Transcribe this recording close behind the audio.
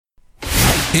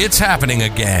It's happening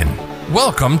again.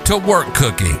 Welcome to Work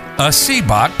Cookie, a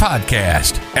CBOC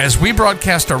podcast. As we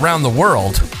broadcast around the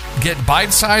world, get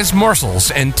bite-sized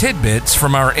morsels and tidbits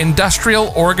from our industrial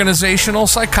organizational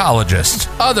psychologists,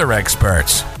 other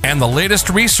experts, and the latest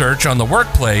research on the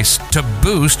workplace to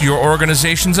boost your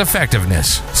organization's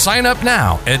effectiveness. Sign up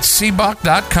now at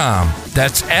cboc.com.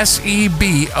 That's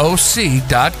SEBOC.com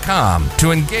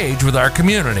to engage with our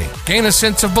community, gain a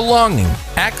sense of belonging,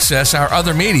 access our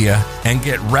other media, and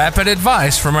get rapid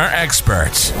advice from our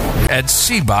experts at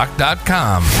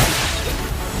cboc.com.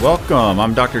 Welcome.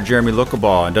 I'm Dr. Jeremy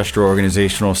Lucabaugh, Industrial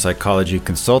Organizational Psychology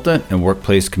Consultant and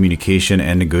Workplace Communication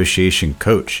and Negotiation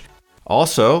Coach.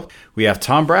 Also, we have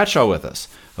Tom Bradshaw with us,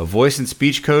 a voice and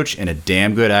speech coach and a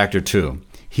damn good actor too.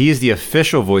 He is the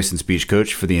official voice and speech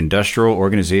coach for the Industrial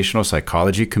Organizational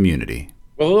Psychology community.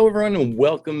 Well, hello, everyone, and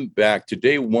welcome back to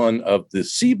day one of the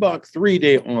CBOC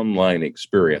 3-day online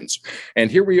experience.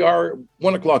 And here we are,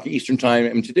 1 o'clock Eastern time,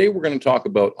 and today we're going to talk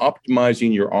about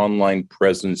optimizing your online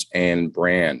presence and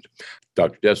brand.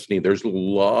 Dr. Destiny, there's a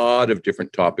lot of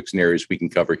different topics and areas we can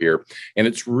cover here, and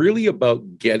it's really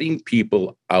about getting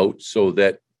people out so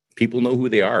that people know who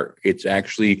they are. It's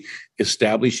actually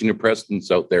establishing a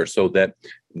presence out there so that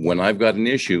when I've got an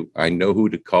issue, I know who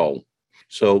to call.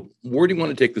 So where do you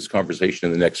want to take this conversation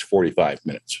in the next 45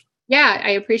 minutes? Yeah, I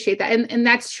appreciate that. And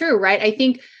that's true, right? I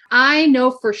think I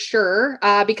know for sure,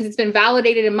 because it's been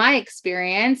validated in my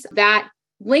experience, that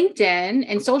LinkedIn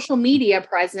and social media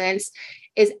presence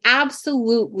is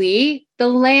absolutely the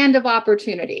land of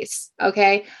opportunities.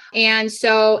 Okay. And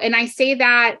I say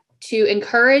that to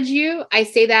encourage you. I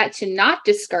say that to not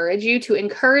discourage you, to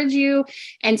encourage you,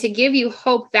 and to give you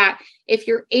hope that if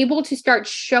you're able to start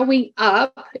showing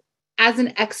up as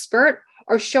an expert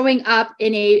or showing up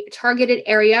in a targeted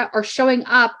area or showing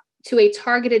up to a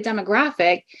targeted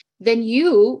demographic, then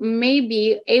you may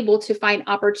be able to find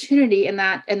opportunity in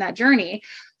that journey.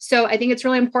 So I think it's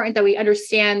really important that we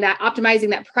understand that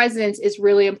optimizing that presence is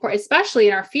really important, especially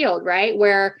in our field, right?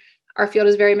 Where our field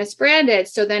is very misbranded.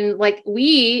 So then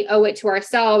we owe it to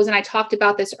ourselves. And I talked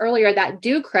about this earlier, that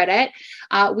due credit.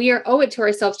 We owe it to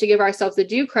ourselves to give ourselves the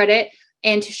due credit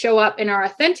and to show up in our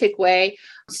authentic way.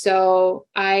 So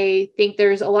I think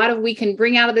there's a lot we can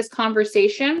bring out of this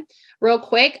conversation real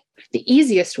quick. The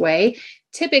easiest way,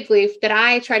 typically, that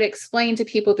I try to explain to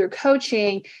people through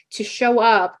coaching to show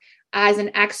up as an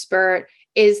expert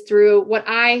is through what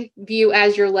I view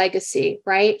as your legacy,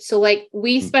 right? So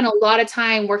we spend a lot of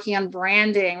time working on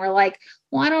branding. We're like,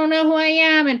 well, I don't know who I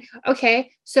am. And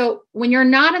okay, so when you're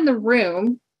not in the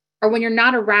room or when you're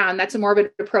not around, that's a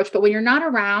morbid approach. But when you're not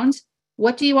around,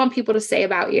 what do you want people to say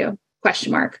about you?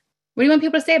 Question mark. What do you want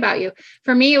people to say about you?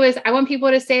 For me, I want people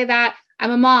to say that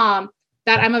I'm a mom,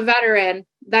 that I'm a veteran,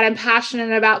 that I'm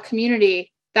passionate about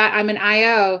community, that I'm an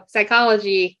IO,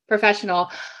 psychology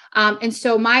professional. And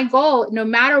so my goal, no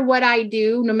matter what I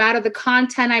do, no matter the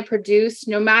content I produce,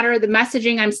 no matter the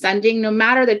messaging I'm sending, no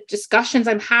matter the discussions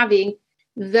I'm having,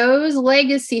 those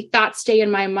legacy thoughts stay in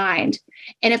my mind.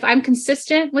 And if I'm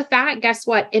consistent with that, guess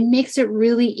what? It makes it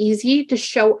really easy to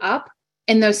show up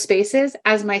in those spaces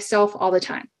as myself all the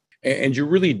time. And you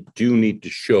really do need to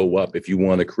show up if you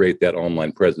want to create that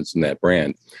online presence in that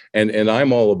brand. And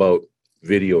I'm all about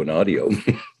video and audio.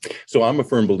 So I'm a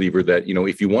firm believer that,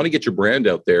 if you want to get your brand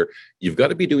out there, you've got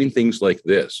to be doing things like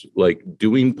this, like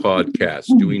doing podcasts,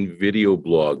 doing video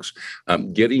blogs,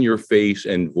 getting your face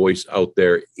and voice out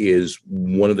there is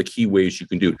one of the key ways you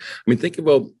can do it. I mean, think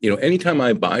about, anytime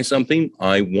I buy something,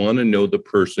 I want to know the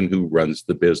person who runs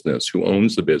the business, who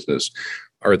owns the business.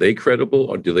 Are they credible,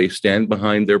 or do they stand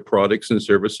behind their products and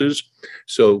services?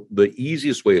 So the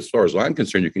easiest way, as far as I'm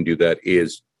concerned, you can do that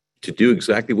is to do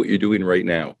exactly what you're doing right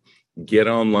now. Get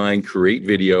online, create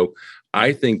video.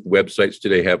 I think websites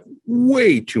today have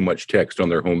way too much text on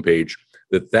their homepage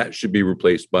that should be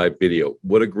replaced by video.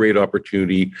 What a great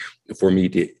opportunity for me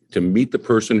to meet the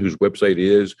person whose website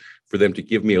is, for them to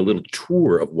give me a little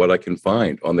tour of what I can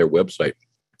find on their website.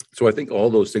 So I think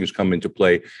all those things come into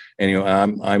play. And,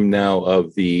 I'm now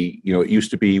of the, it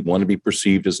used to be want to be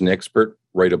perceived as an expert,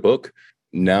 write a book.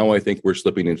 Now I think we're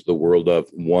slipping into the world of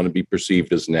want to be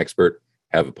perceived as an expert,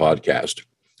 have a podcast.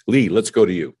 Lee, let's go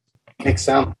to you. Thanks,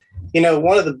 Sam.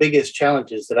 One of the biggest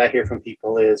challenges that I hear from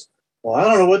people is, well, I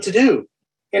don't know what to do.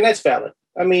 And that's valid.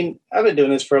 I mean, I've been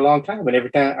doing this for a long time, and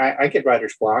every time I get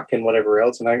writer's block and whatever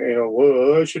else, and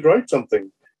I should write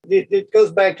something. It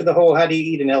goes back to the whole, how do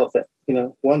you eat an elephant?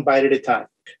 One bite at a time.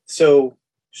 So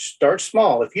start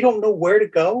small. If you don't know where to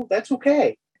go, that's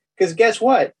okay. Because guess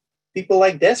what? People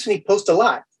like Destiny post a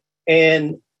lot.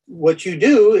 And what you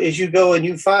do is you go and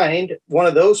you find one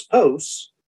of those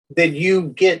posts that you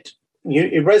get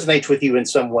it resonates with you in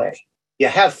some way. You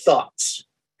have thoughts,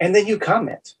 and then you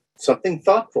comment something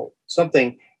thoughtful,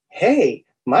 something, hey,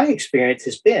 my experience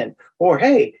has been, or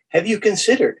hey, have you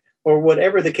considered, or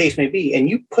whatever the case may be. And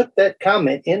you put that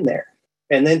comment in there.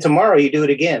 And then tomorrow you do it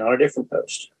again on a different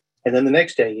post. And then the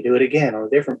next day you do it again on a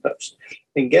different post.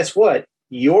 And guess what?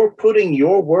 You're putting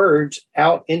your words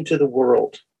out into the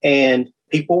world, and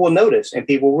people will notice, and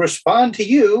people will respond to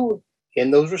you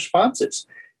in those responses.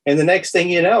 And the next thing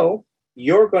you know,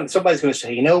 somebody's going to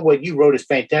say, you know what you wrote is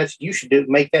fantastic. You should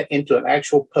make that into an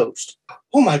actual post.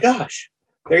 Oh my gosh,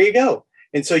 there you go.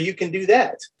 And so you can do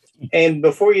that. And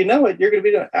before you know it, you're going to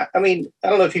be doing, I mean, I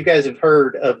don't know if you guys have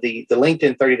heard of the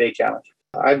LinkedIn 30-day challenge.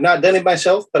 I've not done it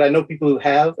myself, but I know people who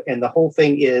have. And the whole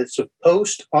thing is to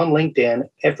post on LinkedIn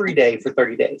every day for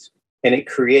 30 days. And it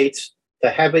creates the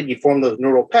habit. You form those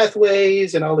neural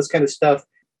pathways and all this kind of stuff.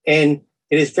 And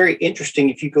it is very interesting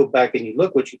if you go back and you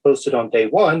look what you posted on day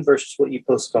 1 versus what you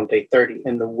posted on day 30,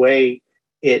 and the way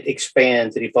it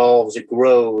expands, it evolves, it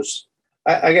grows.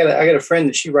 I got a friend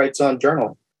that she writes on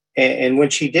journaling. And when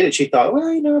she did it, she thought, well,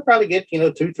 I'll probably get,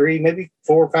 2, 3, maybe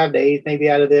 4 or 5 days maybe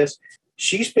out of this.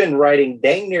 She's been writing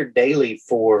dang near daily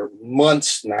for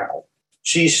months now.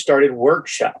 She's started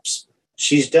workshops.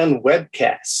 She's done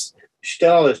webcasts. She's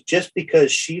done all this just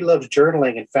because she loves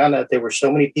journaling and found out there were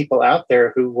so many people out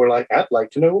there who were like, I'd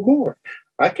like to know more.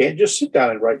 I can't just sit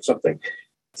down and write something.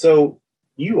 So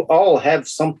you all have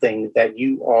something that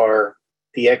you are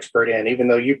the expert in, even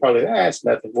though you probably, it's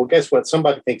nothing. Well, guess what?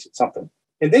 Somebody thinks it's something.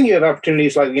 And then you have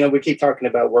opportunities like, we keep talking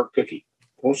about Work Cookie.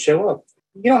 Won't show up.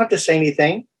 You don't have to say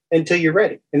anything until you're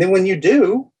ready. And then when you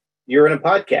do, you're in a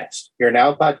podcast. You're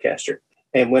now a podcaster.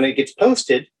 And when it gets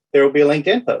posted, there will be a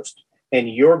LinkedIn post and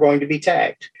you're going to be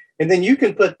tagged. And then you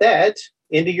can put that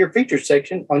into your featured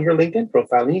section on your LinkedIn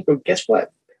profile. And you go, guess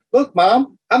what? Look,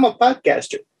 Mom, I'm a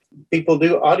podcaster. People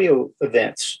do audio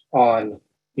events on,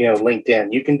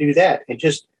 LinkedIn. You can do that and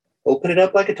just open it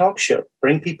up like a talk show.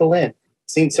 Bring people in.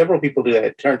 Seen several people do that.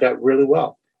 It turned out really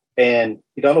well. And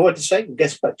you don't know what to say?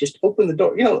 Guess what? Just open the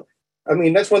door.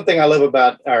 That's one thing I love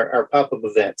about our pop-up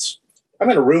events. I'm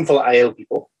in a room full of IO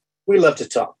people. We love to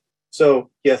talk.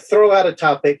 So you throw out a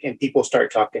topic and people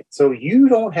start talking. So you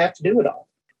don't have to do it all.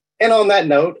 And on that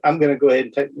note, I'm going to go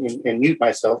ahead and mute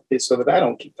myself so that I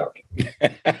don't keep talking.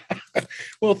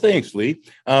 Well, thanks, Lee.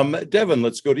 Devin,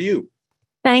 let's go to you.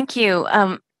 Thank you.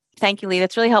 Thank you, Lee.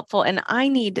 That's really helpful. And I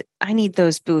need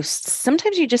those boosts.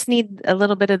 Sometimes you just need a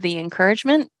little bit of the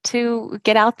encouragement to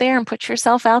get out there and put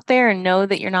yourself out there and know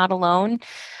that you're not alone.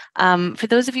 For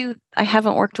those of you I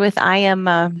haven't worked with, I am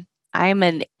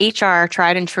an HR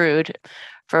tried and true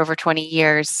for over 20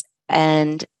 years.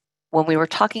 And when we were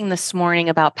talking this morning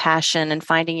about passion and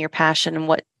finding your passion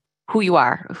and who you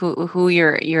are, who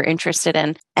you're interested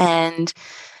in, and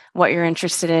what you're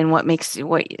interested in, what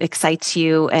excites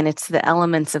you. And it's the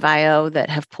elements of IO that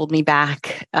have pulled me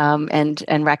back, and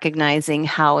recognizing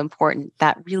how important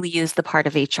that really is the part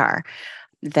of HR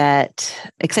that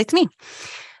excites me.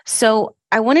 So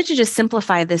I wanted to just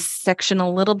simplify this section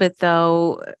a little bit,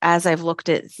 though, as I've looked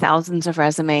at thousands of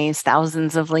resumes,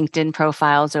 thousands of LinkedIn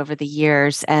profiles over the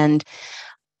years. And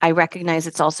I recognize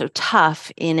it's also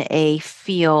tough in a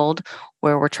field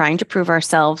where we're trying to prove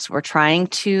ourselves, we're trying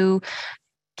to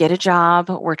get a job,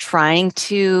 we're trying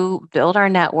to build our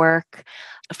network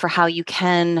for how you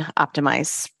can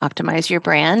optimize your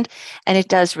brand. And it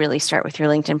does really start with your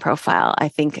LinkedIn profile. I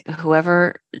think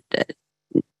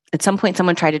at some point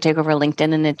someone tried to take over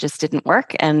LinkedIn and it just didn't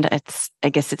work. And I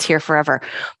guess it's here forever.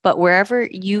 But wherever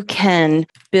you can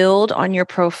build on your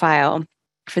profile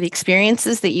for the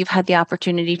experiences that you've had the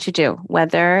opportunity to do,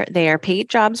 whether they are paid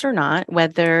jobs or not,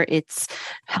 whether it's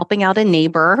helping out a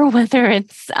neighbor, whether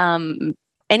it's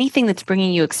anything that's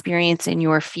bringing you experience in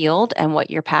your field and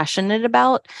what you're passionate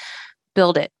about,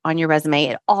 build it on your resume.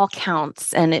 It all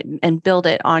counts, and build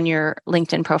it on your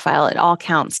LinkedIn profile. It all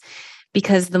counts,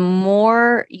 because the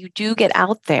more you do get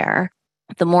out there,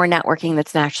 the more networking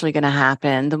that's naturally going to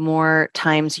happen. The more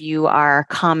times you are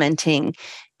commenting,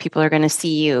 people are going to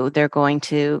see you. They're going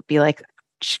to be like,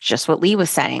 just what Lee was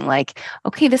saying, like,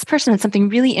 okay, this person had something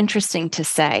really interesting to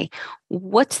say.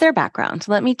 What's their background?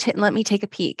 Let me take a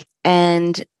peek,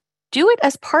 and do it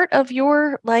as part of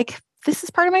your, this is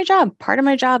part of my job. Part of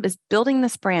my job is building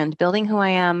this brand, building who I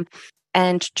am,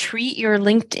 and treat your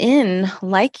LinkedIn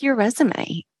like your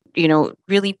resume.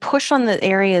 Really push on the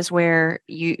areas where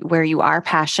you are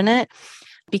passionate,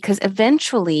 because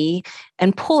eventually,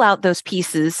 and pull out those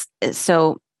pieces.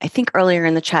 So I think earlier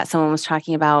in the chat, someone was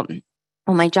talking about,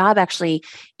 well, my job actually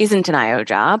isn't an IO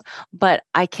job, but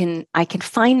I can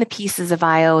find the pieces of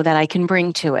IO that I can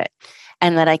bring to it.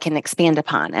 and that I can expand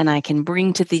upon and I can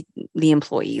bring to the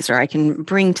employees, or I can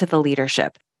bring to the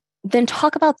leadership, then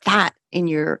talk about that in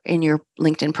your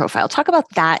LinkedIn profile. Talk about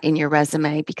that in your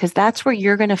resume, because that's where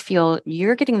you're going to feel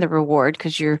you're getting the reward,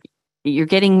 because you're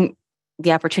getting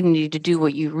the opportunity to do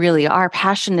what you really are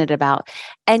passionate about,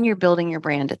 and you're building your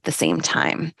brand at the same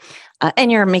time.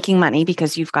 And you're making money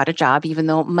because you've got a job, even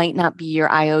though it might not be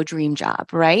your IO dream job,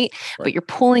 right? But you're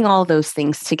pulling all those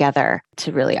things together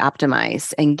to really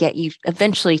optimize and get you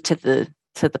eventually to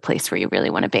the place where you really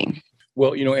want to be.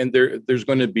 Well, and there's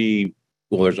going to be,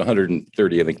 there's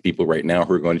 130, I think, people right now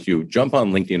who are going to jump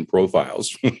on LinkedIn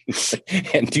profiles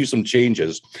and do some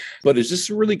changes. But is this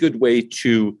a really good way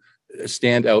to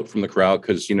stand out from the crowd?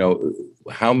 Because,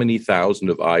 how many thousand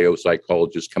of IO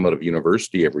psychologists come out of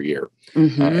university every year?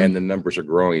 And the numbers are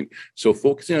growing. So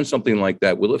focusing on something like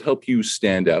that, will it help you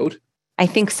stand out? I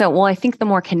think so. Well, I think the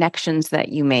more connections that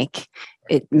you make,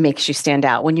 it makes you stand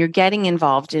out. When you're getting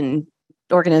involved in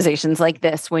organizations like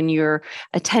this, when you're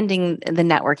attending the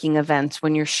networking events,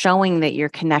 when you're showing that you're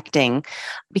connecting,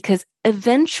 because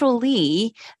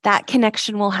eventually that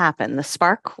connection will happen. The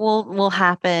spark will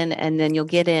happen, and then you'll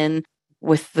get in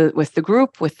with the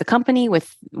group, with the company,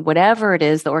 with whatever it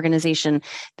is, the organization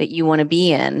that you want to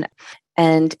be in.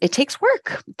 And it takes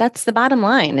work. That's the bottom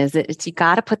line. It's you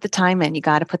got to put the time in, you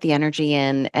got to put the energy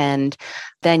in, and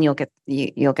then you'll get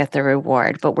the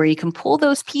reward. But where you can pull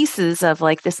those pieces of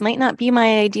like, this might not be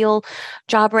my ideal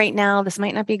job right now, this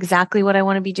might not be exactly what I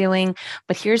want to be doing,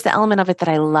 but here's the element of it that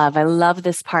I love. I love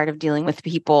this part of dealing with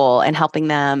people and helping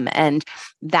them, and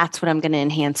that's what I'm going to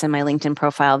enhance in my LinkedIn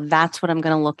profile. That's what I'm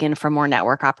going to look in for more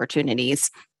network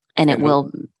opportunities. And it will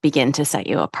begin to set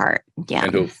you apart. Yeah.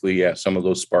 And hopefully, some of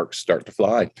those sparks start to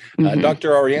fly. Dr.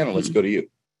 Ariana, let's go to you.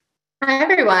 Hi,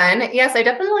 everyone. Yes, I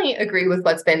definitely agree with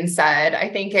what's been said. I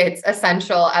think it's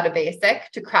essential at a basic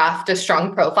to craft a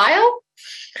strong profile.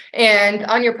 And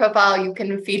on your profile, you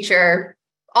can feature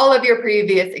all of your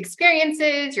previous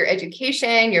experiences, your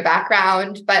education, your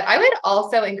background. But I would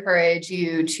also encourage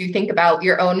you to think about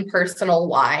your own personal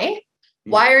why.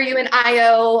 Why are you in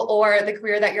IO or the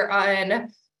career that you're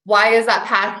on? Why is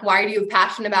that why are you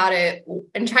passionate about it?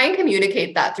 And try and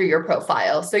communicate that through your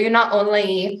profile. So you not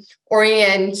only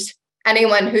orient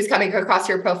anyone who's coming across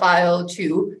your profile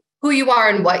to who you are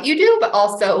and what you do, but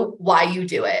also why you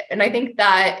do it. And I think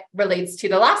that relates to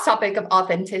the last topic of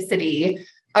authenticity,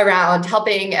 around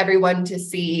helping everyone to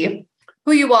see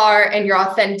who you are and your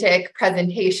authentic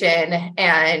presentation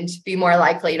and be more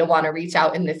likely to want to reach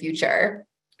out in the future.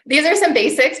 These are some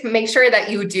basics, but make sure that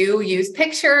you do use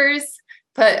pictures.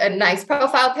 Put a nice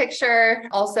profile picture.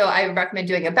 Also, I recommend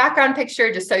doing a background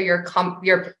picture just so your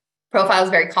profile is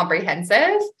very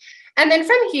comprehensive. And then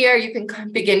from here, you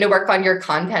can begin to work on your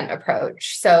content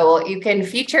approach. So you can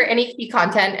feature any key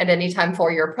content at any time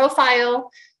for your profile.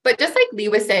 But just like Lee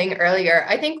was saying earlier,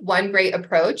 I think one great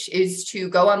approach is to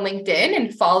go on LinkedIn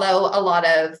and follow a lot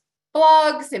of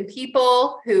blogs and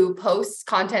people who post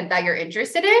content that you're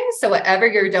interested in. So whatever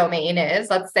your domain is,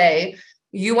 let's say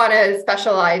you want to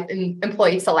specialize in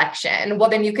employee selection. Well,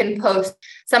 then you can post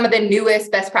some of the newest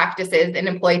best practices in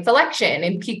employee selection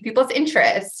and pique people's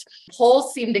interest.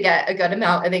 Polls seem to get a good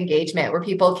amount of engagement where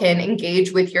people can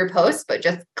engage with your post, but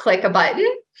just click a button.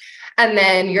 And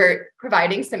then you're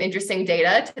providing some interesting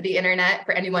data to the internet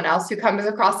for anyone else who comes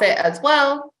across it as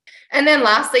well. And then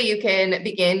lastly, you can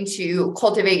begin to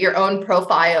cultivate your own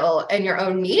profile and your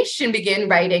own niche and begin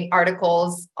writing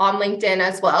articles on LinkedIn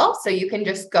as well. So you can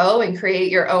just go and create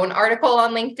your own article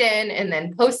on LinkedIn and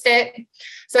then post it.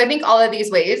 So I think all of these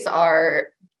ways are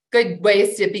good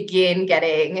ways to begin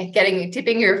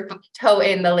tipping your toe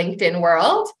in the LinkedIn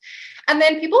world. And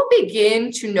then people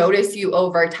begin to notice you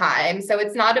over time. So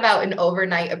it's not about an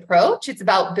overnight approach. It's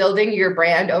about building your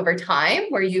brand over time,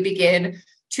 where you begin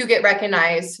to get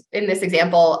recognized, in this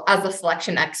example, as a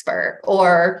selection expert.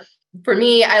 Or for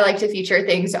me, I like to feature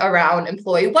things around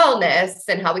employee wellness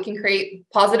and how we can create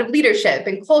positive leadership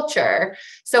and culture.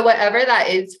 So whatever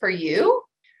that is for you,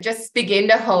 just begin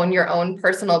to hone your own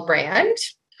personal brand.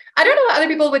 I don't know what other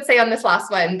people would say on this last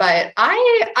one, but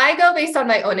I go based on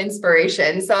my own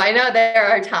inspiration. So I know there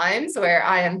are times where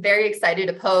I am very excited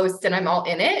to post and I'm all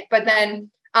in it, but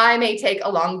then I may take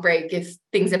a long break if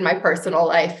things in my personal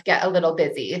life get a little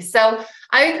busy. So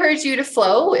I encourage you to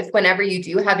flow with whenever you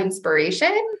do have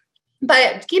inspiration,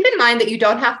 but keep in mind that you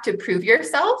don't have to prove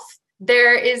yourself.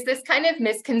 There is this kind of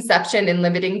misconception and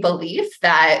limiting belief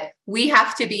that we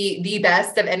have to be the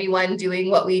best of anyone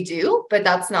doing what we do, but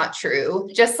that's not true.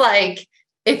 Just like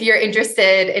if you're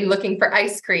interested in looking for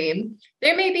ice cream,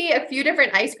 there may be a few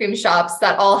different ice cream shops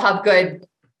that all have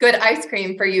good ice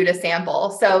cream for you to sample.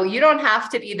 So you don't have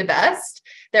to be the best.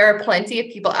 There are plenty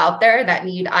of people out there that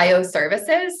need IO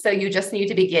services. So you just need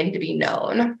to begin to be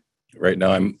known. Right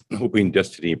now, I'm hoping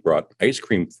Destiny brought ice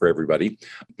cream for everybody.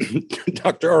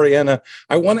 Dr. Ariana,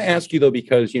 I want to ask you though,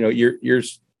 because you're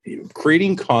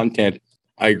creating content.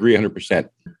 I agree 100%.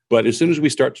 But as soon as we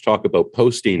start to talk about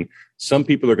posting, some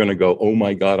people are going to go, "Oh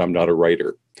my God, I'm not a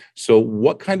writer." So,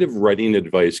 what kind of writing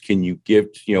advice can you give?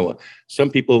 Some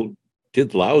people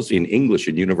did lousy in English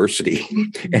in university,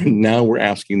 and now we're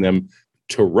asking them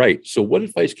to write. So, what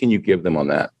advice can you give them on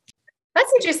that?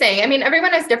 That's interesting. I mean,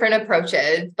 everyone has different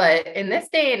approaches, but in this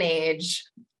day and age,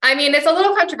 I mean, it's a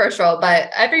little controversial, but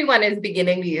everyone is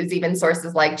beginning to use even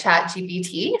sources like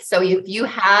ChatGPT. So if you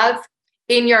have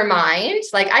in your mind,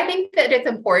 like, I think that it's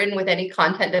important with any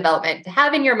content development to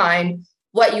have in your mind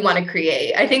what you want to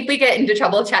create. I think we get into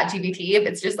trouble with ChatGPT if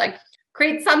it's just like,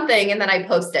 create something and then I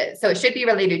post it. So it should be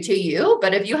related to you.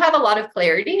 But if you have a lot of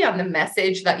clarity on the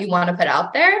message that you want to put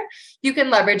out there, you can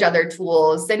leverage other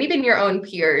tools and even your own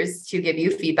peers to give you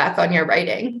feedback on your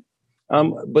writing.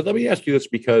 But let me ask you this,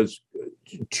 because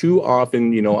too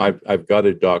often, I've got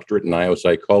a doctorate in IO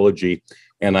psychology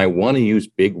and I want to use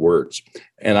big words.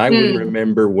 And I would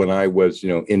remember when I was,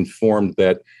 informed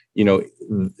that,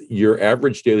 your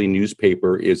average daily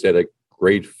newspaper is at a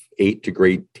grade 8 to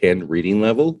grade 10 reading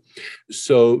level.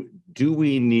 So do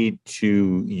we need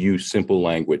to use simple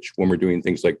language when we're doing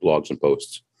things like blogs and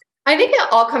posts? I think it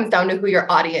all comes down to who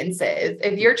your audience is.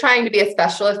 If you're trying to be a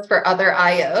specialist for other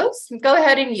IOs, go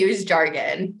ahead and use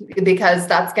jargon because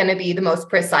that's going to be the most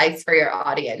precise for your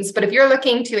audience. But if you're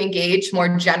looking to engage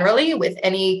more generally with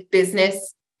any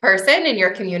business person in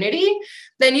your community,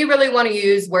 then you really want to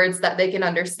use words that they can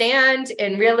understand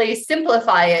and really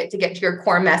simplify it to get to your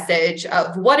core message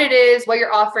of what it is, what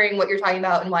you're offering, what you're talking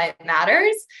about, and why it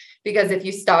matters. Because if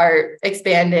you start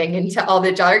expanding into all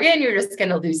the jargon, you're just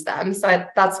going to lose them. So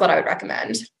that's what I would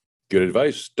recommend. Good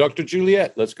advice. Dr.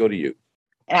 Juliet, let's go to you.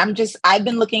 And I've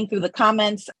been looking through the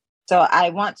comments. So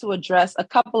I want to address a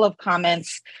couple of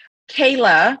comments.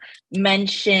 Kayla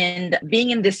mentioned being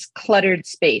in this cluttered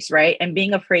space, right? And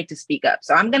being afraid to speak up.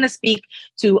 So I'm going to speak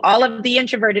to all of the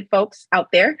introverted folks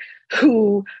out there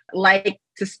who like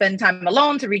to spend time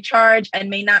alone to recharge and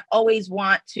may not always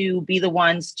want to be the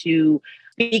ones to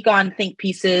speak on think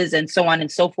pieces and so on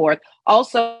and so forth.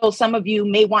 Also, some of you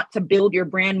may want to build your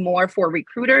brand more for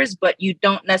recruiters, but you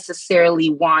don't necessarily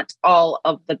want all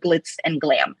of the glitz and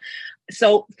glam.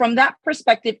 So from that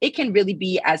perspective, it can really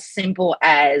be as simple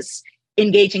as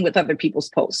engaging with other people's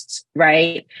posts,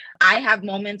 right? I have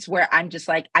moments where I'm just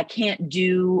like, I can't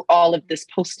do all of this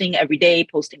posting every day,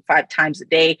 posting 5 times a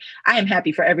day. I am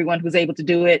happy for everyone who's able to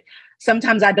do it.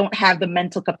 Sometimes I don't have the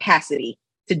mental capacity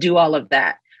to do all of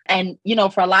that. And,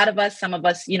 for a lot of us, some of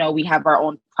us, we have our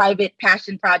own private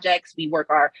passion projects. We work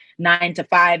our 9 to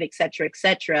 5, et cetera, et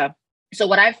cetera. So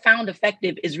what I've found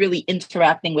effective is really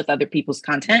interacting with other people's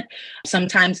content.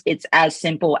 Sometimes it's as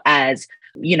simple as,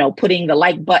 putting the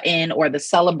like button or the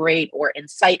celebrate or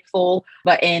insightful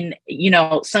button.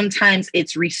 Sometimes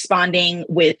it's responding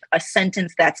with a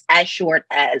sentence that's as short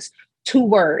as 2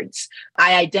 words.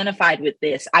 I identified with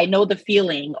this. I know the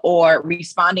feeling, or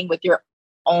responding with your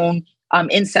own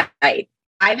insight.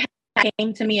 I've had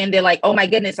came to me and they're like, "Oh my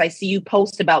goodness, I see you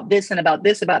post about this and about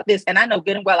this, about this." And I know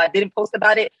good and well I didn't post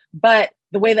about it, but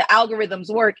the way the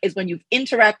algorithms work is when you've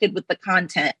interacted with the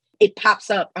content, it pops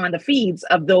up on the feeds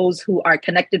of those who are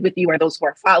connected with you or those who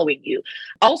are following you.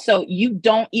 Also, you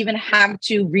don't even have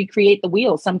to recreate the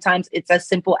wheel. Sometimes it's as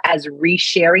simple as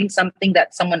resharing something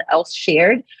that someone else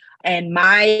shared. And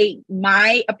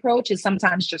my approach is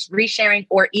sometimes just resharing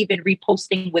or even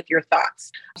reposting with your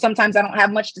thoughts. Sometimes I don't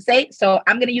have much to say, so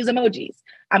I'm going to use emojis.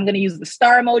 I'm going to use the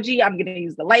star emoji. I'm going to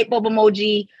use the light bulb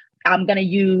emoji. I'm going to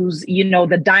use,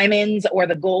 the diamonds or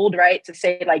the gold, right? To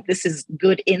say like, this is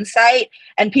good insight,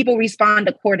 and people respond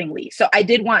accordingly. So I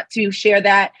did want to share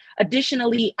that.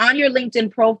 Additionally, on your LinkedIn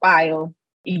profile,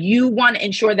 you want to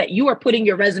ensure that you are putting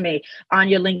your resume on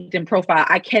your LinkedIn profile.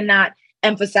 I cannot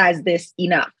emphasize this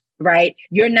enough. Right?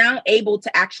 You're now able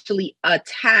to actually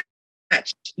attach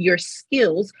your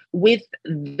skills with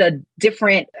the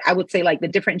different, I would say, like the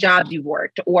different jobs you've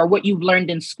worked or what you've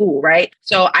learned in school, right?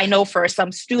 So I know for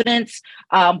some students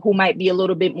who might be a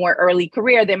little bit more early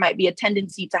career, there might be a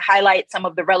tendency to highlight some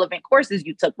of the relevant courses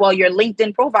you took. Well, your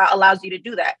LinkedIn profile allows you to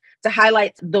do that, to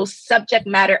highlight those subject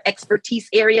matter expertise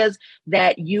areas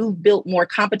that you've built more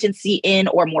competency in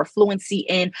or more fluency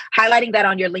in, highlighting that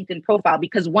on your LinkedIn profile.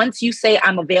 Because once you say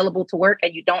I'm available to work,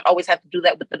 and you don't always have to do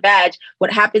that with the badge,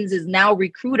 what happens is now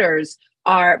recruiters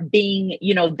are being,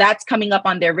 that's coming up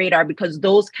on their radar because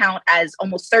those count as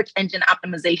almost search engine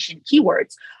optimization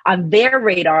keywords on their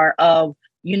radar of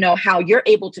how you're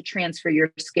able to transfer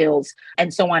your skills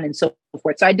and so on and so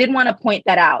forth. So I did want to point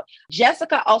that out.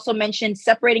 Jessica also mentioned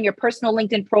separating your personal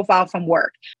LinkedIn profile from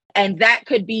work. And that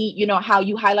could be, how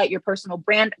you highlight your personal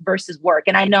brand versus work.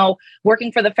 And I know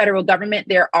working for the federal government,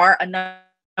 there are a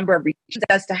number of reasons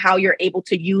as to how you're able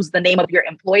to use the name of your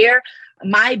employer.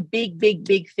 My big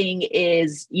thing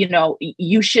is,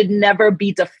 you should never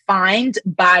be defined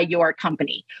by your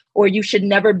company, or you should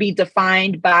never be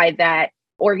defined by that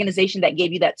organization that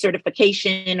gave you that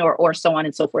certification or so on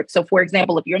and so forth. So for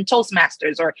example, if you're in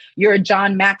Toastmasters or you're a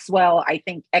John Maxwell, I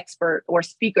think, expert or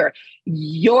speaker,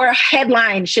 your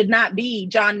headline should not be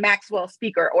John Maxwell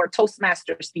speaker or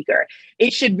Toastmaster speaker.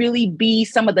 It should really be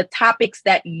some of the topics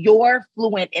that you're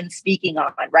fluent in speaking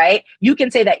on, right? You can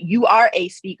say that you are a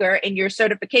speaker. In your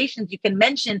certifications, you can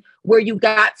mention where you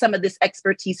got some of this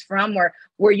expertise from or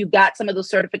where you got some of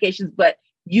those certifications, but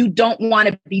you don't want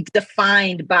to be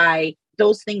defined by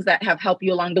those things that have helped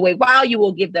you along the way, while you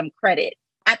will give them credit.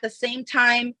 At the same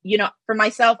time, for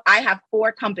myself, I have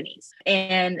 4 companies,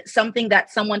 and something that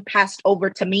someone passed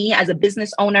over to me as a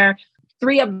business owner,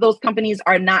 3 of those companies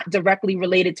are not directly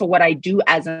related to what I do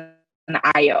as an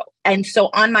IO. And so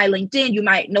on my LinkedIn, you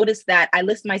might notice that I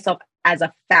list myself as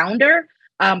a founder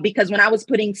because when I was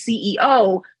putting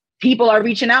CEO, people are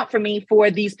reaching out for me for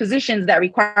these positions that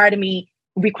require me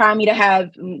to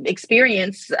have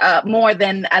experience more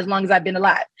than as long as I've been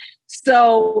alive.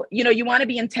 So, you want to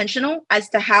be intentional as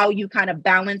to how you kind of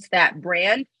balance that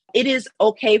brand. It is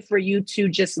okay for you to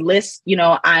just list,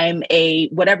 I'm a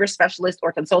whatever specialist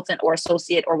or consultant or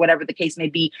associate or whatever the case may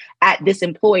be at this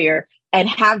employer, and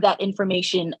have that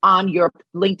information on your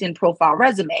LinkedIn profile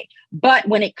resume. But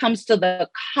when it comes to the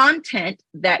content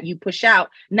that you push out,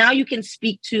 now you can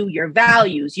speak to your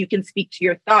values, you can speak to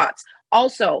your thoughts.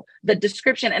 Also, the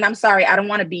description, and I'm sorry, I don't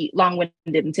want to be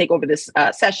long-winded and take over this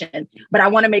session, but I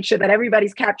want to make sure that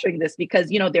everybody's capturing this because,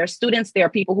 there are students, there are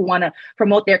people who want to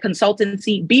promote their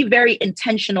consultancy. Be very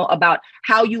intentional about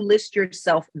how you list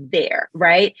yourself there,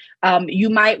 right? You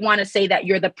might want to say that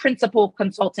you're the principal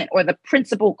consultant or the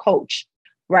principal coach,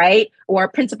 right? Or a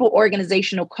principal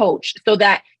organizational coach, so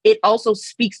that it also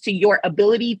speaks to your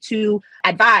ability to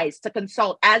advise, to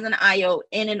consult as an IO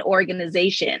in an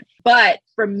organization. But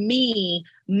for me,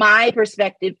 my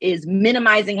perspective is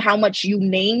minimizing how much you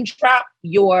name drop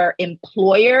your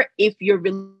employer if you're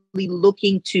really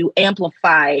looking to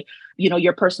amplify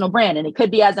your personal brand. And it could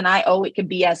be as an IO, it could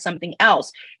be as something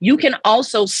else. You can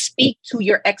also speak to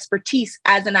your expertise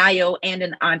as an IO and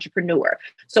an entrepreneur.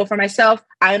 So for myself,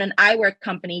 I own an eyewear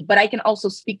company, but I can also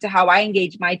speak to how I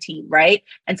engage my team, right?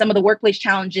 And some of the workplace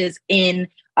challenges in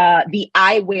the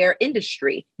eyewear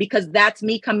industry, because that's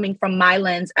me coming from my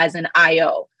lens as an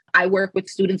IO. I work with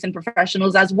students and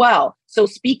professionals as well. So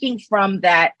speaking from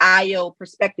that IO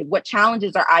perspective, what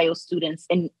challenges are IO students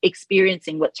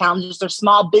experiencing? What challenges are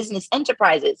small business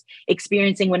enterprises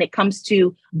experiencing when it comes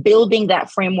to building that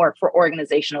framework for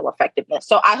organizational effectiveness?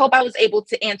 So I hope I was able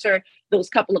to answer those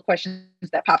couple of questions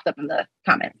that popped up in the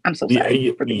comment. I'm so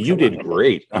sorry. You did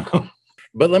great.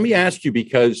 But let me ask you,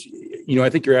 because, I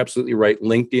think you're absolutely right.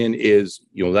 LinkedIn is,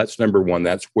 that's number one.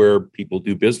 That's where people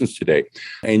do business today.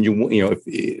 And,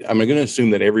 if, I'm going to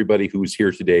assume that everybody who's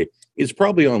here today is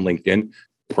probably on LinkedIn.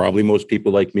 Probably most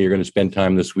people like me are going to spend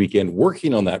time this weekend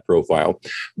working on that profile.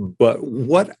 But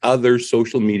what other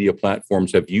social media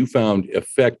platforms have you found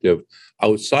effective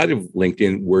outside of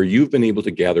LinkedIn where you've been able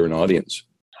to gather an audience?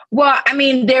 Well,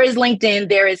 there is LinkedIn,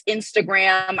 there is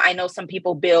Instagram. I know some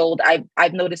people build.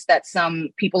 I've noticed that some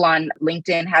people on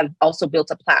LinkedIn have also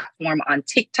built a platform on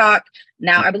TikTok.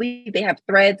 Now, I believe they have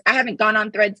Threads. I haven't gone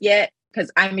on Threads yet because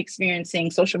I'm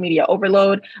experiencing social media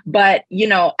overload. But,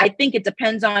 I think it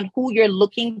depends on who you're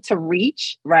looking to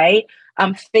reach, right?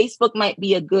 Facebook might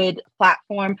be a good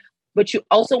platform, but you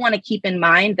also want to keep in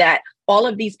mind that all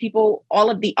of these people, all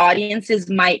of the audiences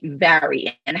might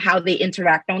vary, and how they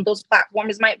interact on those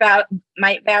platforms might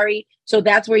vary. So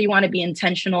that's where you want to be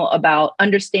intentional about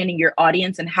understanding your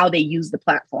audience and how they use the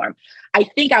platform. I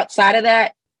think outside of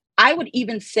that, I would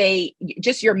even say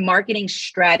just your marketing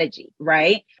strategy,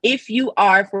 right? If you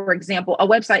are, for example, a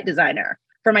website designer.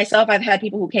 For myself, I've had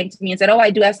people who came to me and said, "Oh,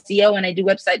 I do SEO and I do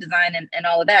website design and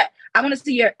all of that. I want to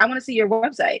see your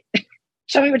website."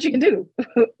 Show me what you can do.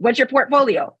 What's your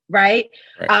portfolio, right?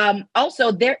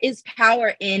 Also, there is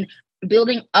power in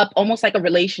building up almost like a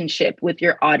relationship with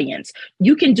your audience.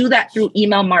 You can do that through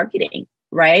email marketing,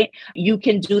 right? You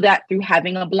can do that through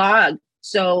having a blog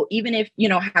So even if,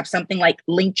 have something like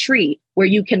Linktree, where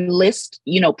you can list,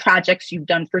 projects you've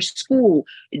done for school,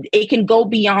 it can go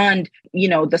beyond,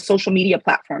 the social media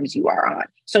platforms you are on.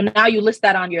 So now you list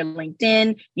that on your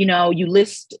LinkedIn, you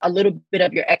list a little bit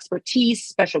of your expertise,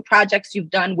 special projects you've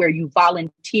done where you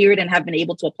volunteered and have been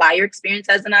able to apply your experience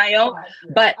as an IO.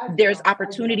 But there's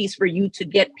opportunities for you to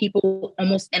get people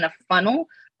almost in a funnel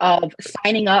of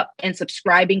signing up and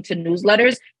subscribing to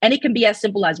newsletters. And it can be as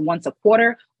simple as once a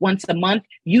quarter, once a month,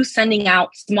 you sending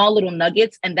out small little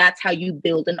nuggets, and that's how you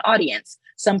build an audience.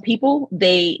 Some people,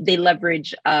 they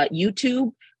leverage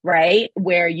YouTube, right?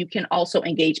 Where you can also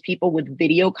engage people with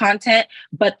video content.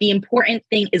 But the important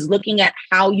thing is looking at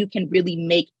how you can really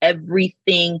make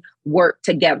everything work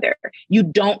together. You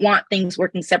don't want things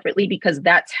working separately, because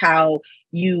that's how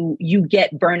you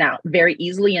get burnout very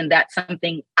easily. And that's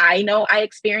something I know I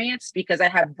experienced, because I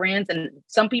have brands, and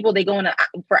some people, they go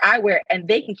for eyewear and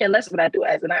they can care less what I do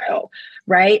as an IO,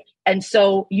 right? And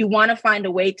so you want to find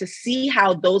a way to see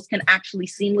how those can actually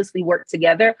seamlessly work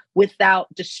together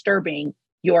without disturbing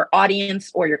your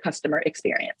audience or your customer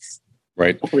experience.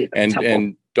 Right.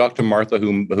 And Dr. Martha,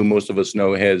 who most of us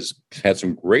know, has had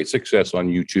some great success on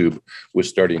YouTube with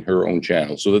starting her own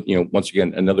channel. So that, once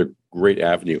again, another great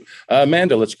avenue.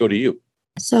 Amanda, let's go to you.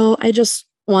 So I just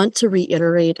want to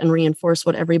reiterate and reinforce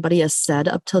what everybody has said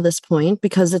up till this point,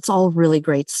 because it's all really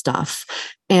great stuff.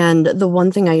 And the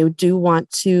one thing I do want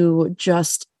to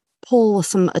just pull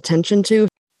some attention to,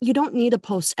 you don't need a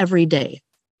post every day.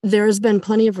 There has been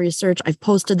plenty of research. I've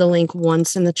posted the link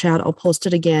once in the chat. I'll post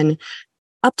it again.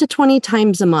 Up to 20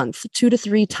 times a month, 2 to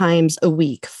 3 times a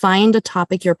week. Find a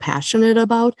topic you're passionate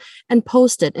about and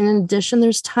post it. And in addition,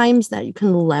 there's times that you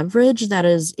can leverage that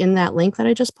is in that link that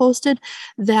I just posted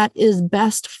that is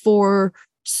best for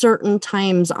certain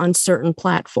times on certain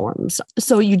platforms.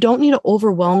 So you don't need to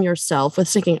overwhelm yourself with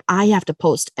thinking, I have to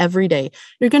post every day.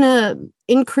 You're going to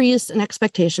increase an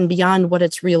expectation beyond what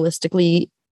it's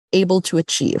realistically able to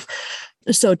achieve.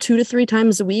 So 2 to 3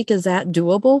 times a week, is that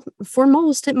doable? For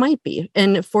most, it might be.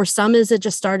 And for some, is it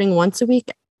just starting once a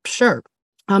week? Sure.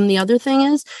 The other thing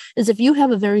is if you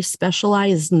have a very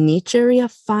specialized niche area,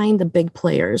 find the big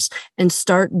players and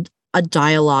start a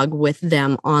dialogue with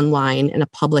them online in a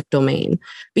public domain,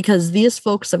 because these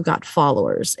folks have got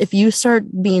followers. If you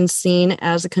start being seen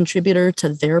as a contributor to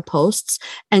their posts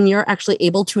and you're actually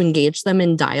able to engage them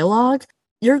in dialogue,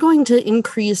 you're going to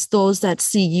increase those that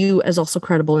see you as also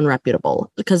credible and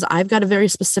reputable, because I've got a very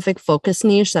specific focus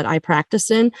niche that I practice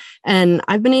in, and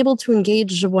I've been able to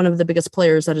engage one of the biggest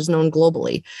players that is known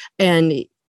globally. And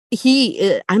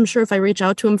I'm sure if I reach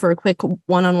out to him for a quick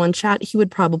one-on-one chat, he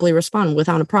would probably respond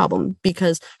without a problem,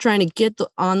 because trying to get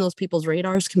on those people's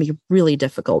radars can be really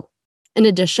difficult. In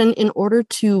addition, in order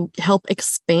to help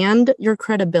expand your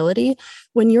credibility,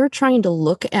 when you're trying to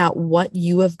look at what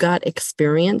you have got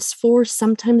experience for,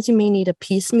 sometimes you may need to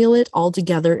piecemeal it all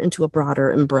together into a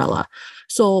broader umbrella.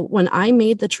 So when I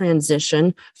made the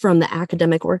transition from the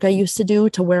academic work I used to do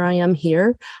to where I am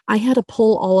here, I had to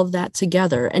pull all of that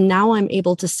together. And now I'm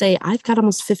able to say I've got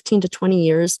almost 15 to 20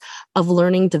 years of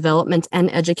learning, development, and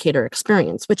educator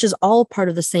experience, which is all part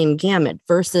of the same gamut,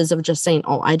 versus of just saying,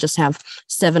 oh, I just have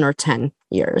 7 or 10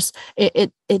 years.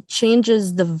 It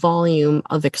changes the volume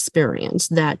of experience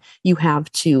that you have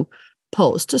to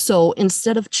post. So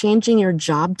instead of changing your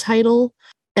job title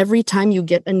every time you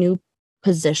get a new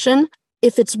position,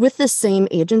 if it's with the same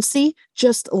agency,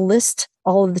 just list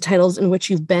all of the titles in which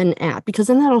you've been at, because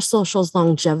then that also shows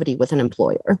longevity with an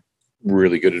employer.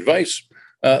 Really good advice.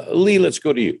 Lee, let's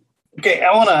go to you. Okay,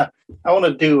 I want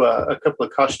to do a couple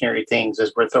of cautionary things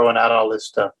as we're throwing out all this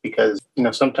stuff, because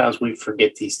sometimes we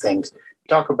forget these things.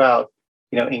 Talk about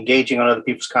engaging on other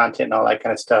people's content and all that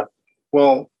kind of stuff.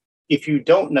 Well, if you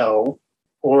don't know,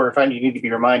 or if you need to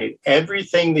be reminded,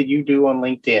 everything that you do on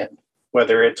LinkedIn,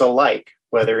 whether it's a like,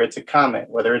 whether it's a comment,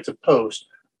 whether it's a post,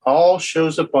 all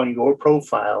shows up on your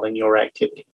profile and your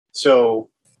activity. So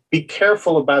be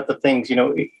careful about the things,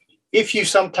 if you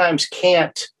sometimes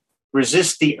can't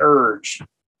resist the urge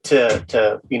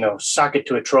to sock it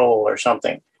to a troll or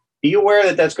something, be aware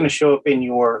that that's going to show up in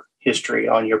your history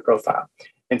on your profile.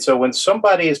 And so when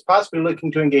somebody is possibly looking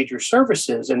to engage your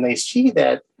services and they see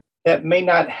that, that may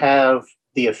not have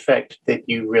the effect that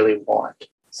you really want.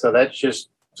 So that's just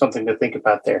something to think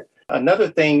about there. Another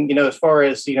thing, as far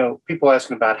as, people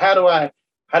asking about how do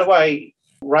I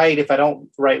write if I don't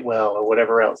write well or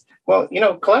whatever else? Well,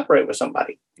 collaborate with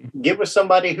somebody. Get with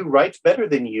somebody who writes better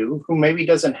than you, who maybe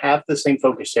doesn't have the same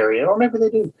focus area, or maybe they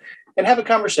do, and have a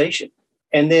conversation,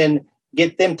 and then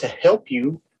get them to help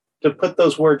you to put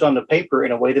those words on the paper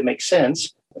in a way that makes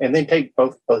sense, and then take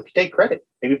both take credit.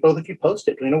 Maybe both of you post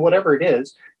it, whatever it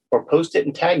is, or post it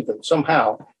and tag them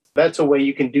somehow. That's a way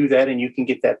you can do that, and you can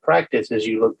get that practice as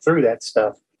you look through that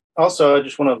stuff. Also, I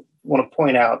just want to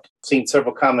point out, seen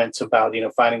several comments about,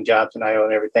 finding jobs in IO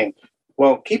and everything.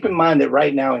 Well, keep in mind that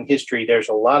right now in history, there's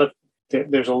a lot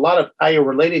of IO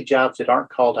related jobs that aren't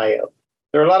called IO.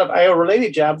 There are a lot of IO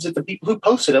related jobs that the people who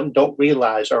posted them don't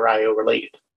realize are IO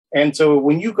related. And so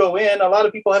when you go in, a lot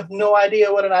of people have no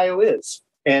idea what an IO is.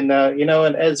 And,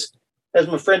 and as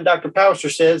my friend Dr. Palliser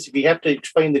says, if you have to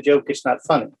explain the joke, it's not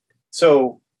funny.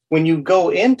 So when you go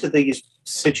into these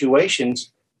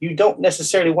situations, you don't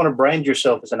necessarily want to brand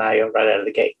yourself as an IO right out of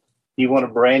the gate. You want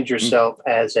to brand yourself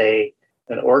as an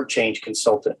org change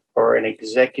consultant or an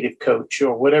executive coach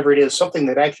or whatever it is, something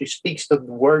that actually speaks the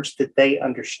words that they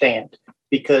understand.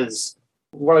 Because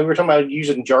while we were talking about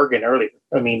using jargon earlier,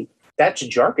 I mean, that's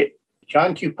jargon.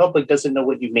 John Q. Public doesn't know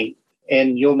what you mean.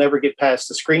 And you'll never get past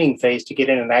the screening phase to get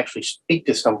in and actually speak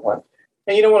to someone.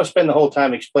 And you don't want to spend the whole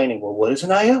time explaining, well, what is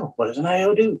an IO? What does an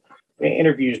IO do? The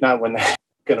interview is not when that's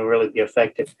going to really be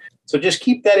effective. So just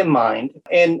keep that in mind.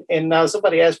 And now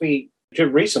somebody asked me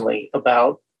recently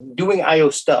about doing IO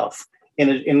stuff in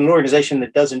an organization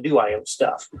that doesn't do IO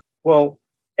stuff. Well,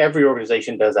 every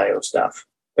organization does IO stuff.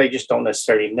 They just don't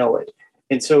necessarily know it.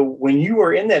 And so when you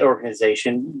are in that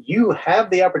organization, you have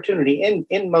the opportunity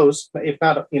in most, if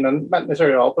not, not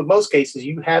necessarily all, but most cases,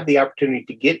 you have the opportunity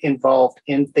to get involved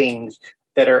in things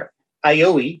that are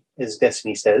IO-y, as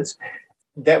Destiny says,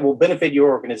 that will benefit your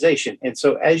organization. And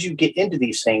so as you get into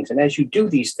these things and as you do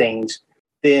these things,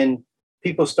 then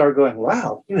people start going,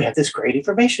 wow, you have this great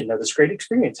information, this great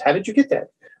experience. How did you get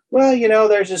that? Well,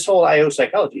 there's this whole IO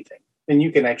psychology thing, and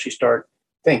you can actually start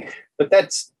thinking, but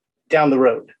that's down the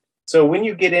road. So when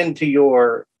you get into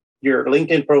your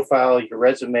LinkedIn profile, your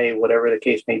resume, whatever the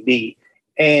case may be,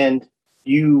 and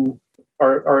you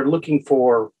are looking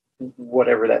for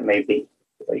whatever that may be,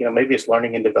 maybe it's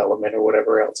learning and development or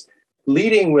whatever else,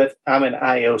 leading with I'm an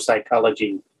IO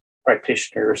psychology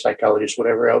practitioner or psychologist,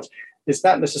 whatever else, it's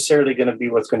not necessarily going to be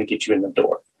what's going to get you in the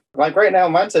door. Like right now,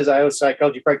 mine says IO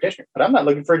psychology practitioner, but I'm not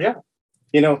looking for a job.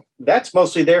 That's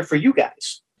mostly there for you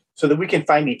guys so that we can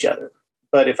find each other.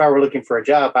 But if I were looking for a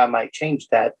job, I might change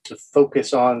that to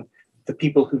focus on the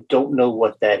people who don't know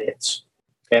what that is.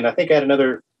 And I think I had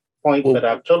another point, but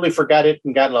I've totally forgot it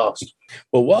and got lost.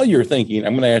 Well, while you're thinking,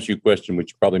 I'm going to ask you a question,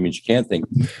 which probably means you can't think.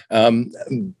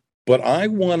 But I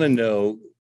want to know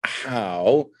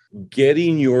how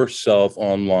getting yourself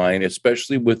online,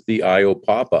 especially with the IO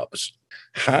pop-ups,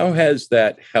 how has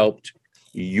that helped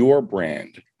your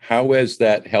brand? How has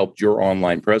that helped your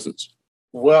online presence?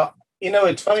 Well,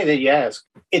 it's funny that you ask.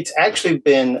 It's actually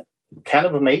been kind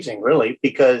of amazing, really,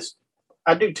 because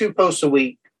I do 2 posts a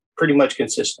week pretty much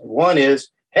consistent. One is,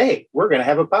 hey, we're going to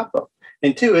have a pop-up.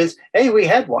 And 2 is, hey, we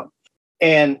had one.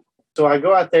 And so I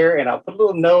go out there and I'll put a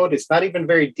little note. It's not even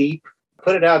very deep.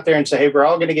 Put it out there and say, hey, we're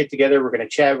all going to get together. We're going to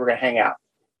chat. We're going to hang out.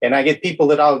 And I get people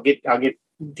that I'll get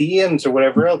DMs or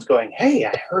whatever else going, hey,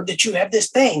 I heard that you have this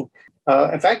thing.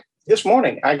 In fact, this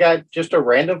morning, I got just a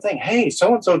random thing. Hey,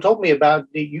 so-and-so told me about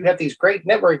you have these great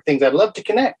network things. I'd love to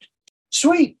connect.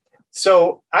 Sweet.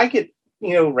 So I get,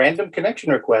 random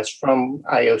connection requests from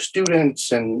IO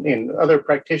students and other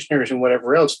practitioners and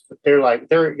whatever else. They're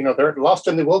lost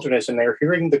in the wilderness and they're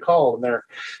hearing the call and they're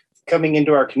coming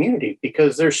into our community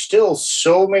because there's still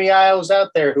so many IOs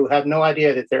out there who have no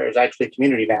idea that there is actually a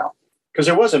community now, because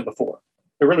there wasn't before.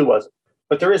 There really wasn't,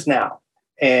 but there is now.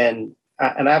 And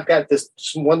I've got this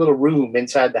one little room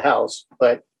inside the house,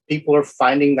 but people are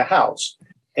finding the house.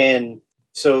 And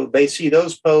so they see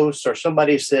those posts or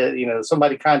somebody said,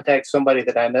 somebody contacts somebody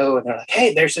that I know and they're like,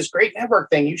 hey, there's this great network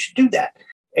thing. You should do that.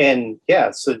 And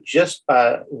yeah, so just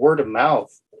by word of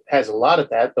mouth has a lot of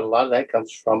that, but a lot of that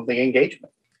comes from the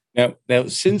engagement. Now,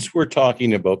 since we're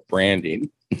talking about branding,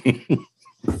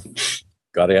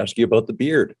 got to ask you about the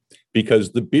beard,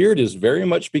 because the beard is very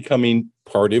much becoming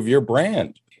part of your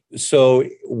brand. So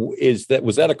was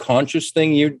that a conscious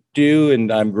thing you do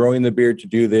and I'm growing the beard to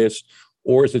do this?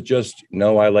 Or is it just,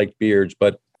 no, I like beards,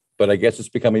 but I guess it's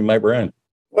becoming my brand?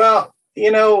 Well,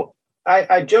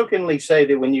 I jokingly say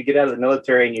that when you get out of the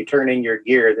military and you turn in your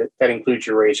gear, that includes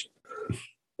your razor.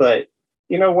 But,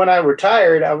 when I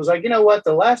retired, I was like, what?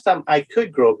 The last time I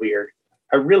could grow a beard,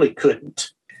 I really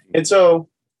couldn't. And so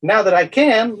now that I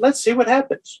can, let's see what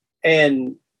happens.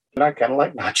 And I kind of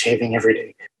like not shaving every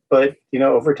day. But,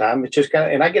 over time, it's just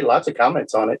and I get lots of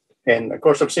comments on it. And of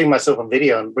course, I'm seeing myself on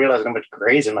video and realizing how much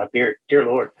gray is in my beard. Dear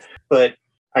Lord. But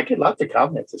I get lots of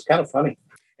comments. It's kind of funny.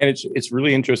 And it's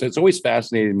really interesting. It's always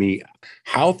fascinated me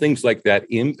how things like that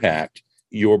impact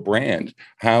your brand,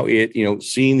 how it,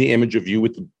 seeing the image of you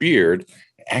with the beard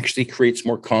actually creates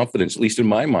more confidence, at least in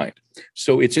my mind.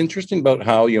 So it's interesting about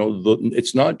how,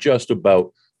 it's not just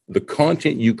about the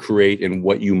content you create and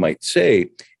what you might say.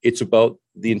 It's about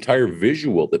the entire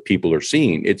visual that people are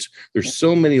seeing. There's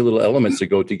so many little elements that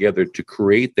go together to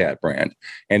create that brand.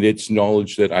 And it's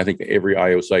knowledge that I think every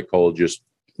IO psychologist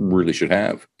really should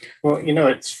have. Well,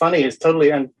 it's funny. It's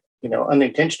totally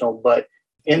unintentional, but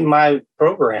in my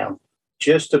program,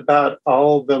 just about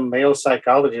all the male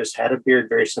psychologists had a beard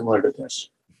very similar to this.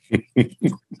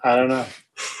 I don't know.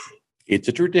 It's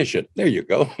a tradition. There you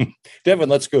go. Devin,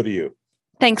 let's go to you.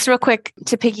 Thanks. Real quick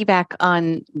to piggyback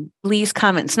on Lee's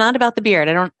comments, not about the beard.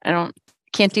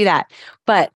 Can't do that.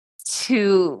 But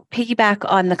to piggyback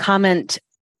on the comment,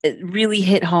 it really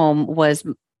hit home was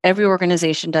every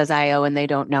organization does IO and they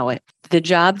don't know it. The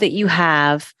job that you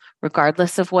have,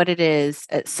 regardless of what it is,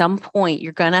 at some point,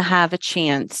 you're going to have a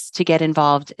chance to get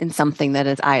involved in something that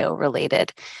is IO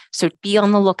related. So be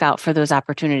on the lookout for those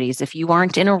opportunities. If you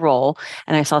aren't in a role,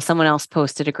 and I saw someone else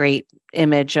posted a great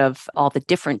image of all the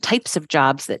different types of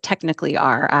jobs that technically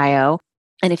are IO.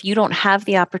 And if you don't have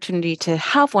the opportunity to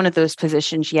have one of those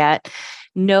positions yet,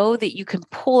 know that you can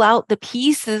pull out the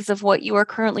pieces of what you are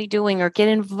currently doing or get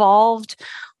involved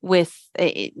with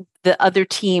the other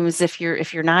teams. If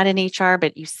you're not in HR,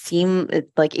 but you seem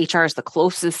like HR is the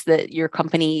closest that your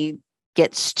company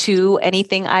gets to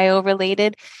anything IO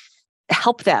related,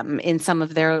 help them in some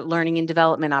of their learning and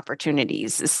development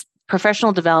opportunities. This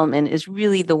professional development is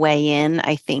really the way in,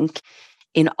 I think,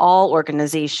 in all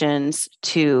organizations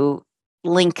to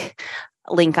link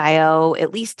IO,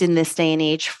 at least in this day and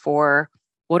age, for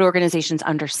what organizations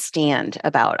understand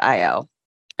about IO.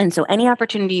 And so any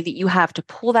opportunity that you have to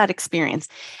pull that experience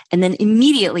and then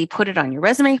immediately put it on your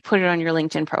resume, put it on your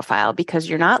LinkedIn profile, because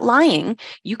you're not lying.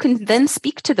 You can then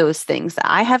speak to those things.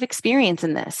 I have experience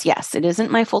in this. Yes, it isn't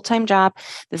my full-time job.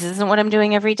 This isn't what I'm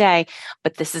doing every day,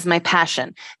 but this is my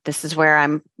passion. This is where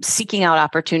I'm seeking out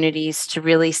opportunities to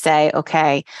really say,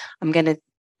 okay, I'm going to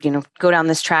go down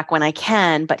this track when I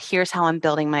can, but here's how I'm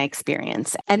building my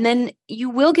experience. And then you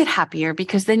will get happier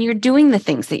because then you're doing the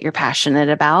things that you're passionate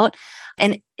about.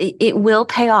 And it will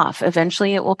pay off.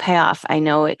 Eventually it will pay off. I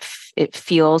know it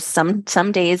feels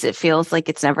some days it feels like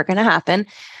it's never going to happen,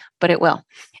 but it will.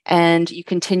 And you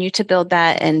continue to build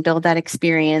that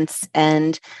experience,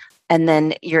 and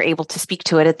then you're able to speak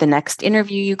to it at the next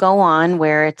interview you go on,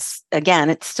 where it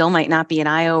still might not be an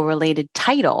IO related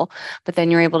title, but then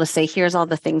you're able to say, here's all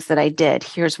the things that I did.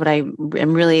 Here's what I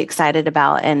am really excited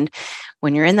about. And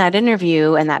when you're in that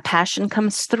interview and that passion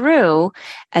comes through,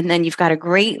 and then you've got a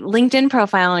great LinkedIn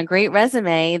profile and a great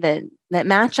resume that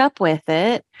match up with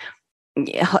it,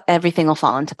 everything will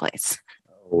fall into place.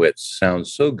 Oh, it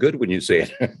sounds so good when you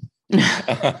say it.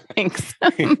 Thanks.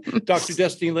 Dr.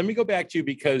 Destiny, let me go back to you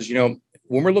because,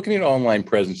 when we're looking at online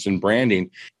presence and branding,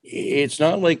 it's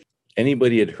not like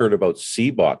anybody had heard about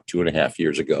CBOC 2.5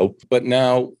 years ago, but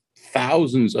now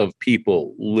thousands of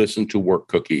people listen to Work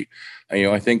Cookie.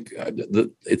 I think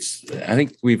it's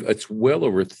well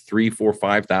over 3,000, 4,000,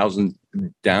 5,000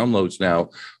 downloads now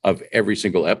of every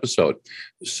single episode.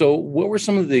 So what were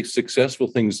some of the successful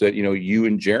things that, you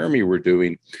and Jeremy were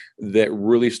doing that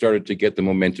really started to get the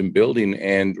momentum building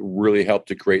and really helped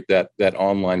to create that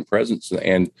online presence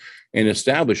and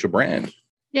establish a brand?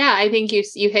 Yeah, I think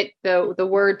you hit the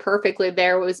word perfectly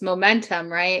there. Was momentum,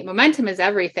 right? Momentum is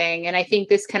everything. And I think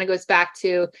this kind of goes back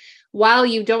to, while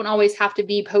you don't always have to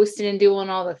be posting and doing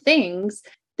all the things,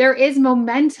 there is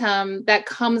momentum that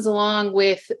comes along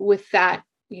with that,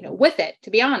 with it, to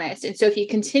be honest. And so if you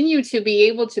continue to be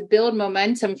able to build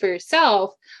momentum for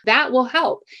yourself, that will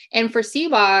help. And for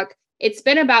CBOC, it's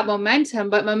been about momentum,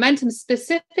 but momentum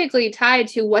specifically tied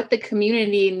to what the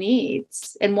community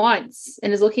needs and wants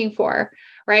and is looking for.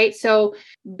 Right. So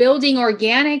building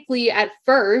organically at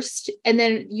first, and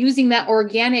then using that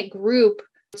organic group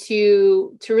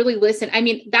to really listen. I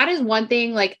mean, that is one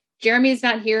thing. Like, Jeremy's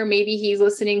not here. Maybe he's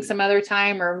listening some other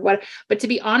time or what. But to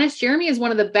be honest, Jeremy is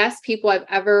one of the best people I've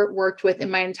ever worked with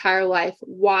in my entire life.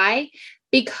 Why?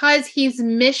 Because he's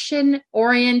mission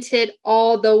oriented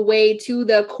all the way to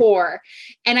the core.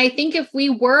 And I think if we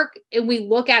work and we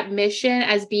look at mission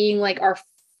as being like our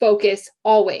focus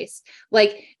always,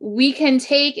 like we can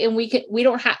take and we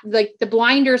don't have, like, the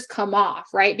blinders come off,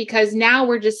 right? Because now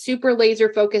we're just super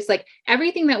laser focused. Like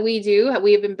everything that we do,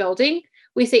 we have been building,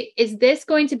 we say, is this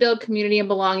going to build community and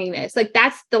belongingness? Like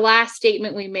that's the last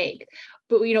statement we make.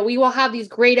 But we will have these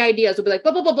great ideas. We'll be like,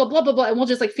 blah, blah, blah, blah, blah, blah, blah. And we'll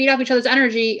just like feed off each other's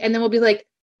energy. And then we'll be like,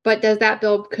 but does that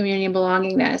build community and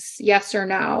belongingness? Yes or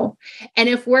no? And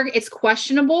if it's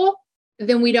questionable,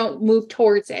 then we don't move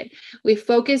towards it. We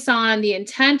focus on the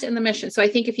intent and the mission. So I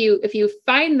think if you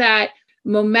find that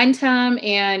momentum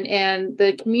and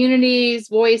the community's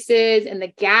voices and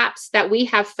the gaps that we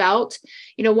have felt.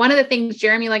 One of the things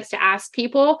Jeremy likes to ask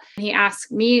people, and he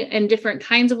asks me in different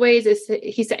kinds of ways, is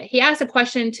he asked a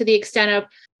question to the extent of,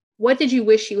 what did you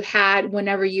wish you had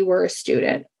whenever you were a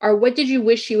student? Or what did you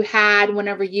wish you had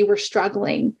whenever you were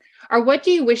struggling? Or what do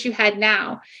you wish you had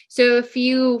now? So if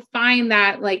you find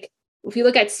that, if you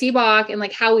look at CBOC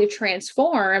and how we've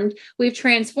transformed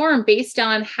based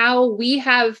on how we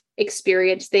have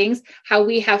experienced things, how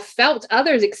we have felt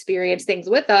others experience things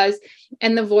with us,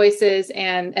 and the voices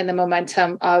and the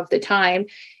momentum of the time.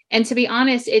 And to be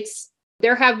honest,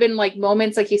 there have been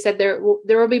moments, like you said, there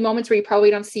will be moments where you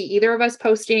probably don't see either of us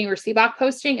posting or CBOC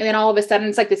posting. And then all of a sudden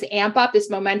it's this amp up, this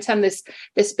momentum,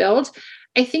 this build.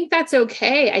 I think that's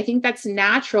okay. I think that's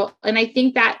natural. And I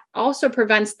think that also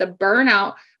prevents the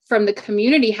burnout from the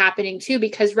community happening too,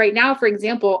 because right now, for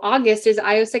example, August is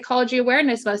IO Psychology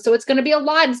Awareness Month. So it's going to be a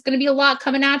lot. It's going to be a lot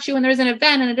coming at you when there's an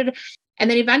event, and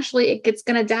then eventually it's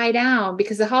going to die down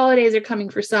because the holidays are coming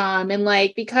for some,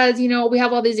 and because we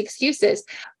have all these excuses.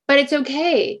 But it's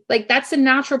okay. That's the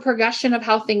natural progression of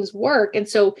how things work. And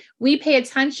so we pay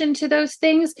attention to those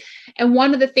things. And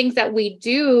one of the things that we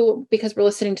do, because we're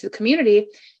listening to the community,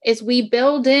 is we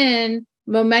build in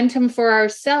momentum for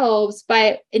ourselves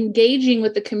by engaging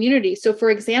with the community. So for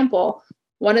example,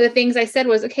 one of the things I said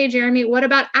was, okay, Jeremy, what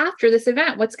about after this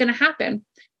event? What's going to happen?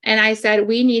 And I said,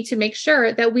 we need to make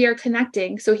sure that we are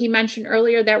connecting. So he mentioned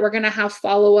earlier that we're going to have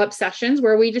follow-up sessions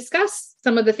where we discuss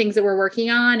some of the things that we're working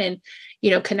on and,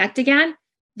 connect again.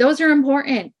 Those are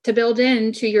important to build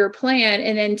into your plan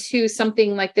and into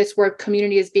something like this where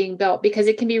community is being built, because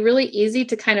it can be really easy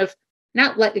to kind of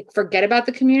not forget about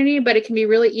the community, but it can be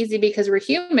really easy because we're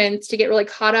humans to get really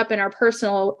caught up in our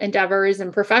personal endeavors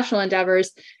and professional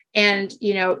endeavors and,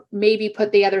 maybe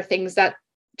put the other things that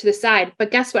to the side. But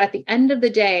guess what? At the end of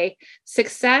the day,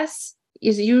 success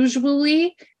is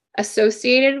usually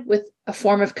associated with a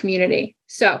form of community.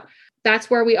 So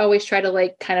that's where we always try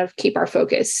to kind of keep our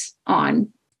focus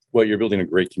on. Well, you're building a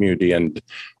great community, and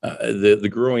the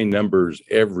growing numbers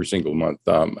every single month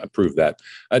prove that.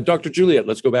 Dr. Juliet,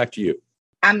 let's go back to you.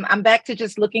 I'm back to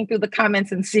just looking through the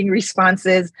comments and seeing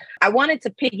responses. I wanted to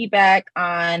piggyback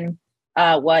on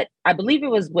what I believe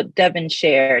it was what Devin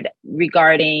shared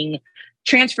regarding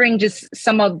transferring just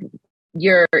some of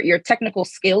your technical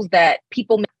skills that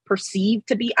people may perceive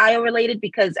to be IO related,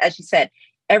 because as you said,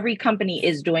 every company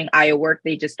is doing IO work.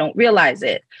 They just don't realize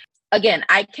it. Again,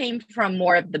 I came from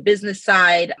more of the business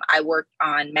side. I worked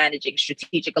on managing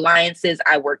strategic alliances.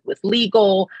 I worked with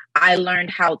legal. I learned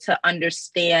how to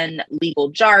understand legal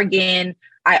jargon.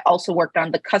 I also worked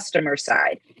on the customer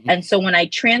side. Mm-hmm. And so when I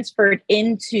transferred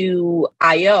into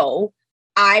IO,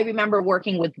 I remember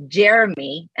working with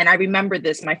Jeremy, and I remember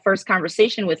this, my first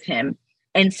conversation with him,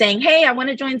 and saying, hey, I want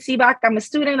to join CBOC. I'm a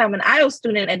student. I'm an IO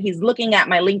student. And he's looking at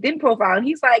my LinkedIn profile and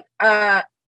he's like, I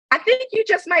think you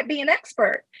just might be an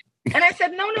expert. And I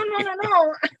said, no.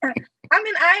 I'm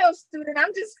an IO student.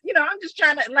 I'm just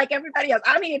trying to, like everybody else,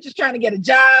 I'm here just trying to get a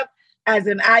job as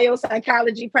an IO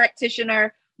psychology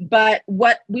practitioner. But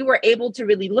what we were able to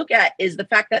really look at is the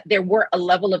fact that there were a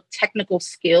level of technical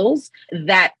skills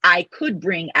that I could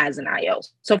bring as an IO.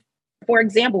 So for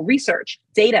example, research,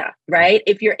 data, right?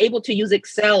 If you're able to use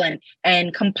Excel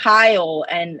and compile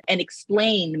and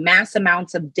explain mass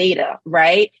amounts of data,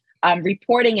 right?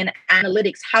 Reporting and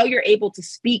analytics, how you're able to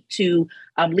speak to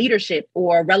leadership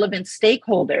or relevant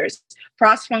stakeholders,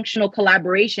 cross-functional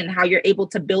collaboration, how you're able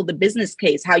to build a business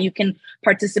case, how you can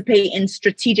participate in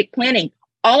strategic planning.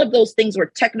 All of those things were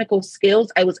technical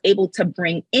skills I was able to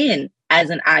bring in as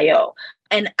an IO.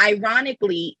 And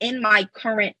ironically, in my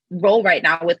current role right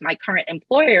now with my current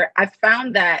employer, I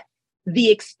found that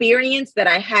the experience that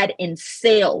I had in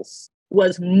sales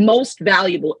was most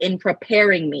valuable in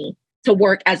preparing me to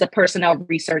work as a personnel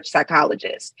research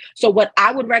psychologist. So what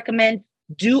I would recommend,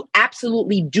 do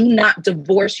not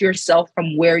divorce yourself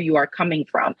from where you are coming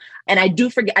from. And I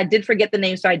did forget the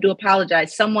name, so I do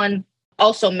apologize. Someone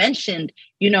also mentioned,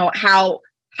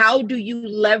 how do you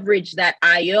leverage that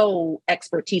IO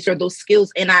expertise or those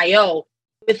skills in IO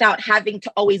without having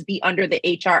to always be under the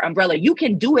HR umbrella? You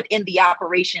can do it in the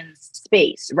operations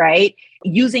space, right?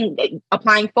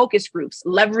 Applying focus groups,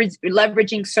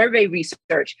 leveraging survey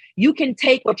research. You can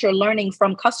take what you're learning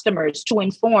from customers to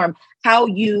inform how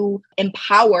you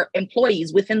empower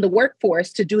employees within the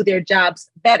workforce to do their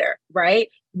jobs better, right?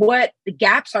 What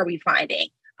gaps are we finding?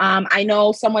 I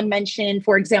know someone mentioned,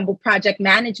 for example, project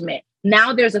management.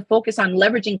 Now there's a focus on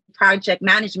leveraging project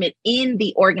management in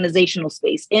the organizational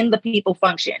space, in the people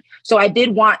function. So I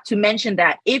did want to mention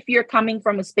that if you're coming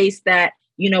from a space that,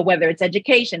 whether it's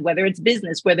education, whether it's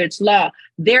business, whether it's law,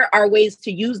 there are ways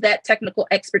to use that technical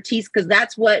expertise, because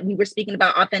that's what we were speaking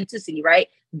about, authenticity, right?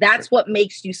 That's what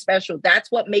makes you special. That's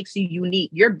what makes you unique.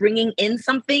 You're bringing in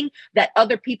something that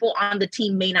other people on the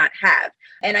team may not have.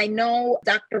 And I know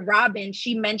Dr. Robin,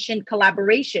 she mentioned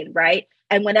collaboration, right?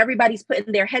 And when everybody's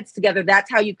putting their heads together,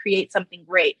 that's how you create something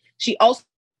great. She also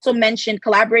mentioned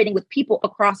collaborating with people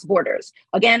across borders.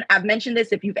 Again, I've mentioned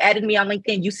this. If you've added me on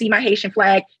LinkedIn, you see my Haitian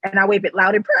flag and I wave it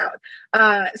loud and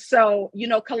proud. So,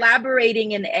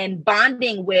 collaborating and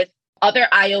bonding with other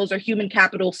IOs or human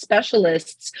capital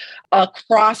specialists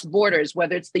across borders,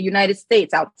 whether it's the United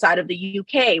States, outside of the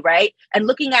UK, right? And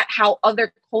looking at how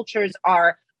other cultures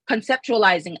are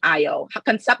conceptualizing IO,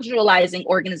 conceptualizing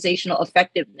organizational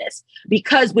effectiveness.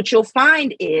 Because what you'll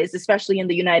find is, especially in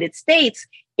the United States,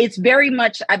 it's very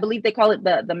much, I believe they call it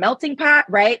the melting pot,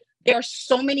 right? There are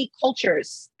so many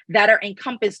cultures that are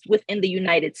encompassed within the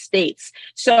United States.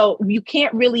 So you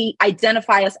can't really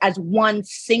identify us as one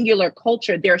singular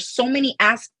culture. There are so many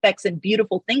aspects and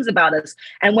beautiful things about us.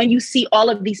 And when you see all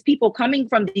of these people coming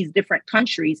from these different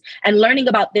countries and learning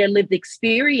about their lived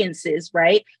experiences,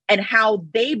 right? And how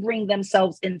they bring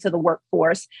themselves into the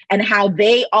workforce and how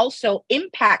they also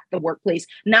impact the workplace.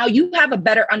 Now you have a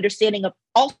better understanding of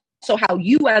also how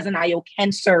you as an IO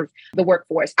can serve the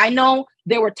workforce. I know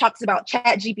there were talks about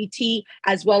ChatGPT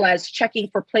as well as checking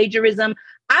for plagiarism.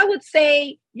 I would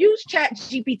say use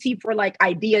ChatGPT for like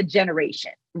idea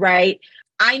generation, right?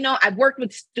 I know I've worked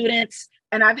with students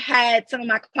and I've had some of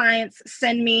my clients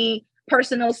send me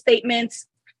personal statements.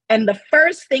 And the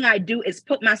first thing I do is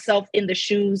put myself in the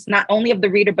shoes, not only of the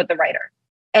reader, but the writer.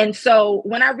 And so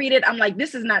when I read it, I'm like,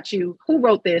 this is not you. Who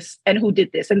wrote this and who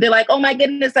did this? And they're like, oh my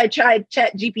goodness, I tried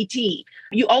ChatGPT.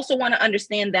 You also want to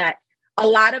understand that a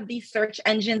lot of these search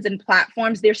engines and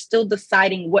platforms, they're still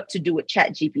deciding what to do with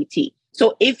ChatGPT.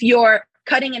 So if you're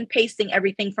cutting and pasting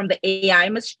everything from the AI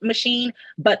machine,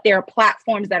 but there are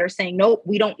platforms that are saying, nope,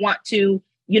 we don't want to,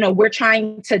 we're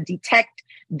trying to detect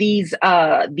the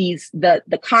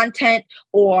content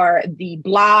or the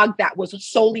blog that was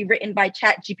solely written by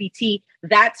ChatGPT,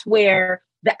 that's where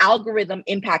the algorithm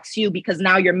impacts you, because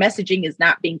now your messaging is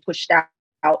not being pushed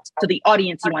out to the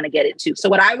audience you want to get it to. So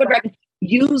what I would recommend,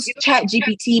 use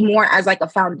ChatGPT more as like a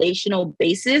foundational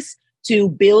basis to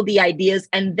build the ideas,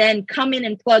 and then come in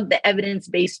and plug the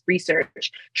evidence-based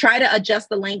research. Try to adjust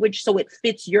the language so it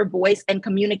fits your voice and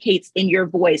communicates in your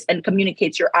voice and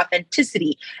communicates your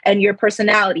authenticity and your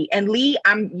personality. And Lee,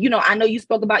 I know you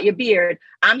spoke about your beard.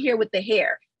 I'm here with the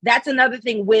hair. That's another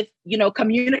thing with,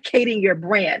 communicating your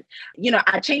brand.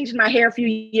 I changed my hair a few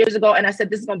years ago and I said,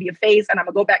 this is going to be a phase and I'm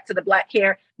going to go back to the black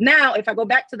hair. Now, if I go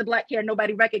back to the black hair,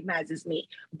 nobody recognizes me.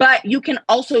 But you can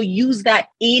also use that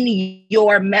in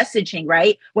your messaging,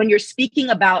 right? When you're speaking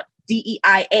about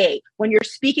DEIA, when you're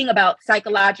speaking about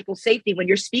psychological safety, when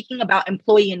you're speaking about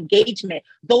employee engagement,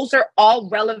 those are all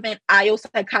relevant IO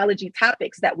psychology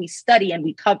topics that we study and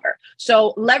we cover.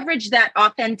 So leverage that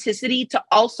authenticity to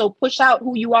also push out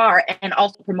who you are and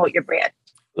also promote your brand.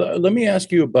 Let me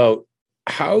ask you about,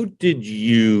 how did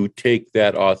you take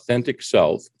that authentic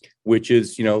self, which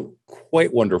is,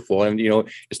 quite wonderful. And,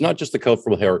 it's not just the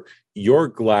colorful hair, your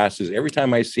glasses. Every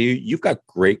time I see you, you've got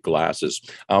great glasses.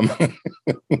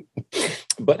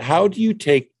 But how do you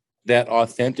take that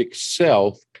authentic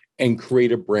self and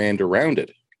create a brand around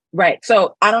it? Right.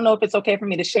 So I don't know if it's okay for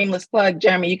me to shameless plug,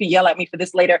 Jeremy, you can yell at me for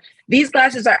this later. These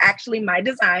glasses are actually my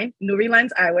design, Nuri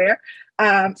Lens Eyewear.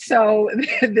 So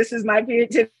this is my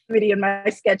creativity and my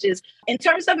sketches. In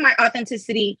terms of my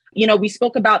authenticity, we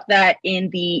spoke about that in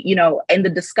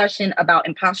the discussion about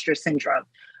imposter syndrome.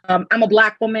 I'm a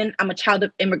Black woman. I'm a child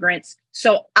of immigrants.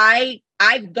 So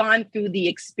I've gone through the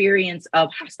experience of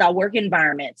hostile work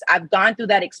environments. I've gone through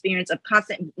that experience of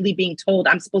constantly being told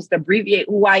I'm supposed to abbreviate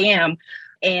who I am,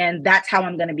 and that's how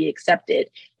I'm going to be accepted.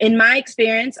 In my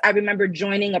experience, I remember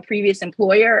joining a previous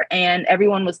employer and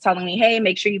everyone was telling me, hey,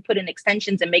 make sure you put in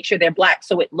extensions and make sure they're Black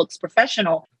so it looks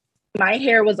professional. My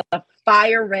hair was a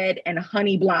fire red and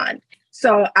honey blonde.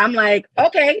 So I'm like,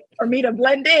 okay, for me to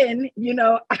blend in,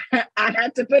 I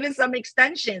had to put in some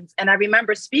extensions. And I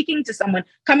remember speaking to someone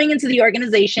coming into the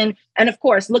organization and, of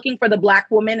course, looking for the Black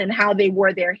woman and how they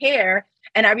wore their hair.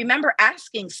 And I remember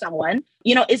asking someone,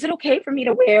 is it okay for me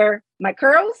to wear my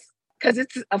curls? Because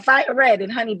it's a fire red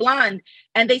and honey blonde.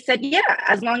 And they said, yeah,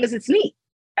 as long as it's neat.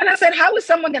 And I said, how is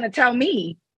someone going to tell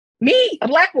me, a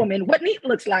Black woman, what neat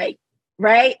looks like?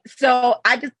 Right. So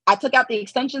I took out the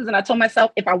extensions and I told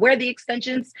myself, if I wear the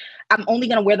extensions, I'm only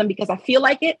going to wear them because I feel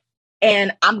like it.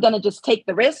 And I'm going to just take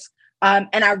the risk. And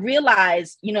I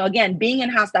realized, again, being in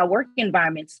hostile work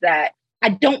environments, that I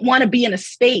don't want to be in a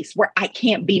space where I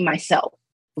can't be myself.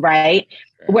 right?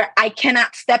 Where I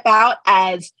cannot step out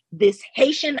as this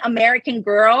Haitian American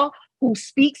girl who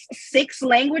speaks 6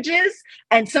 languages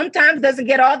and sometimes doesn't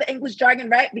get all the English jargon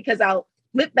right, because I'll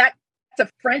flip back to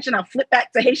French and I'll flip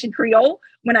back to Haitian Creole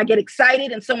when I get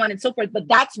excited and so on and so forth. But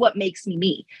that's what makes me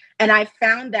me. And I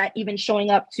found that even showing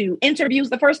up to interviews,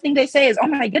 the first thing they say is, oh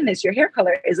my goodness, your hair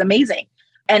color is amazing.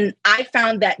 And I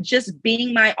found that just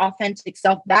being my authentic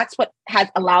self, that's what has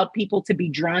allowed people to be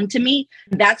drawn to me.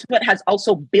 That's what has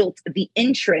also built the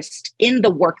interest in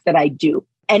the work that I do.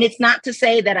 And it's not to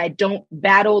say that I don't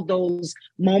battle those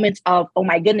moments of, oh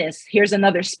my goodness, here's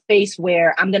another space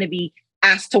where I'm going to be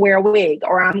asked to wear a wig,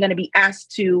 or I'm going to be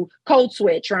asked to code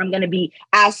switch, or I'm going to be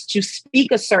asked to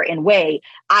speak a certain way.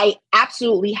 I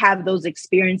absolutely have those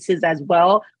experiences as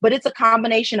well, but it's a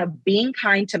combination of being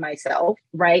kind to myself,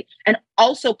 right? And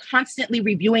also constantly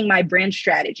reviewing my brand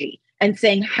strategy and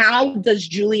saying, how does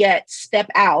Juliette step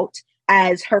out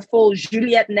as her full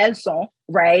Juliette Nelson,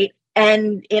 right?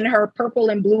 And in her purple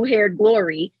and blue haired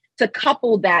glory, to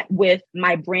couple that with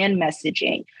my brand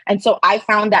messaging. And so I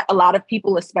found that a lot of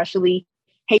people, especially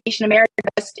Haitian American,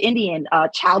 West Indian,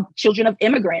 children of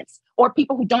immigrants, or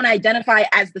people who don't identify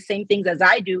as the same things as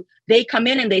I do, they come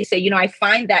in and they say, I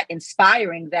find that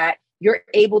inspiring that you're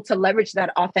able to leverage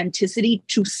that authenticity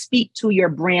to speak to your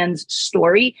brand's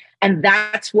story. And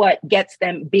that's what gets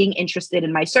them being interested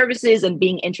in my services and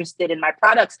being interested in my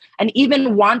products, and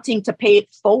even wanting to pay it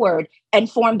forward and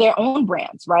form their own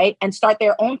brands, right? And start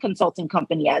their own consulting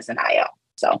company as an IO.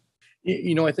 So,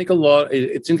 I think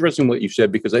it's interesting what you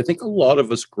said, because I think a lot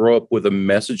of us grow up with a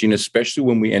messaging, especially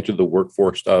when we enter the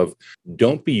workforce, of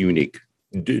don't be unique,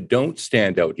 don't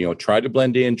stand out, try to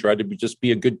blend in, try to just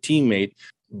be a good teammate.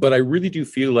 But I really do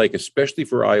feel like, especially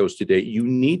for IOs today, you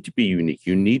need to be unique.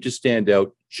 You need to stand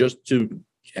out just to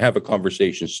have a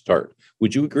conversation start.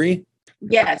 Would you agree?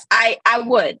 Yes, I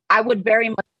would. I would very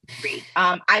much agree.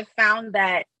 I found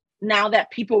that now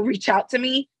that people reach out to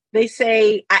me, they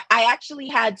say, I actually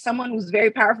had someone who's very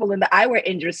powerful in the eyewear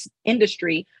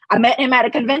industry. I met him at a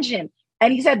convention,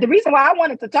 and he said, the reason why I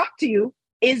wanted to talk to you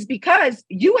is because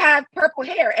you have purple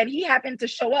hair. And he happened to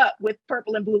show up with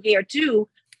purple and blue hair too.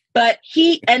 But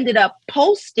he ended up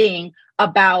posting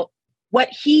about what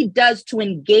he does to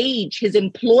engage his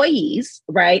employees,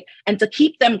 right? And to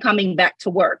keep them coming back to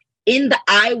work in the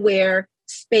eyewear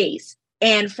space.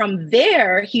 And from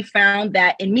there, he found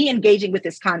that in me engaging with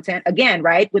his content, again,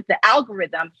 right, with the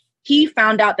algorithm, he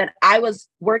found out that I was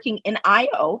working in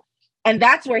IO. And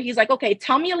that's where he's like, okay,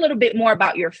 tell me a little bit more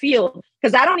about your field,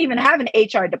 because I don't even have an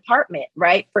HR department,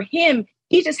 right? For him,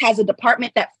 he just has a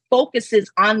department that focuses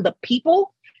on the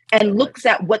people and looks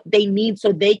at what they need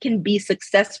so they can be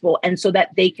successful and so that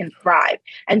they can thrive.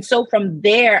 And so from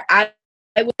there, I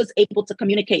was able to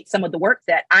communicate some of the work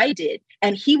that I did.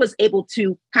 And he was able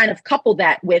to kind of couple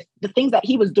that with the things that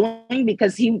he was doing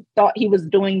because he thought he was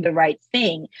doing the right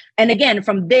thing. And again,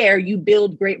 from there, you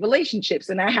build great relationships.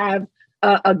 And I have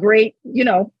a great,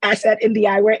 asset in the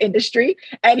eyewear industry.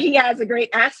 And he has a great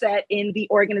asset in the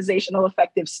organizational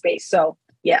effective space. So,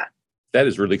 yeah. That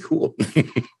is really cool.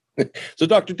 So,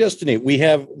 Dr. Destiny, we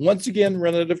have once again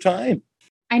run out of time.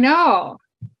 I know.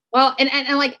 Well, and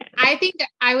like, I think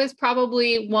I was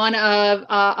probably one of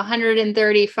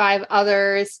 135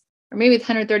 others, or maybe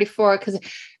 134, because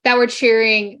that were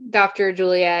cheering Dr.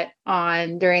 Juliette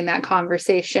on during that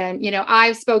conversation.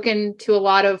 I've spoken to a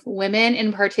lot of women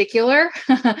in particular.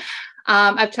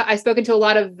 I've spoken to a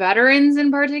lot of veterans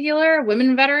in particular,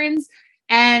 women veterans.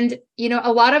 And,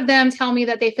 a lot of them tell me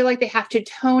that they feel like they have to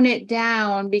tone it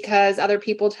down because other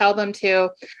people tell them to.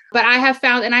 But I have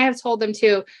found, and I have told them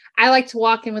too, I like to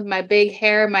walk in with my big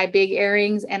hair, my big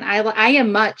earrings, and I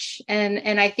am much.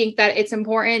 And I think that it's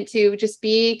important to just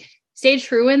stay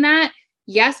true in that.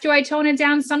 Yes, do I tone it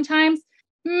down sometimes?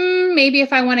 Maybe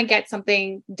if I want to get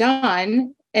something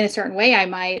done in a certain way, I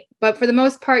might. But for the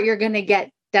most part, you're going to get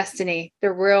Destiny,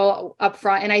 the real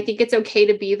upfront. And I think it's okay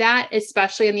to be that,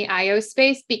 especially in the IO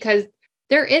space, because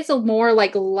there is a more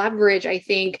like leverage, I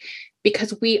think,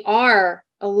 because we are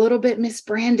a little bit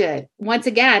misbranded. Once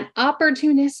again,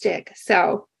 opportunistic.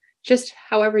 So just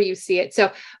however you see it. So,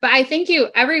 but I thank you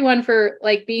everyone for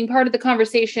being part of the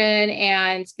conversation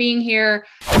and being here.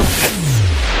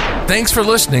 Thanks for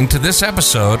listening to this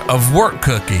episode of Work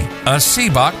Cookie, a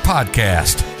CBOC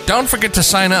podcast. Don't forget to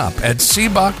sign up at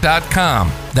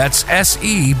cboc.com. That's SEBOC.com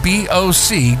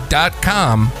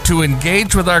to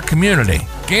engage with our community,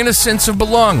 gain a sense of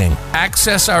belonging,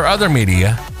 access our other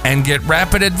media, and get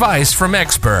rapid advice from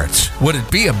experts. Would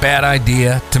it be a bad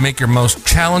idea to make your most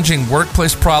challenging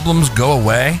workplace problems go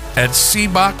away? At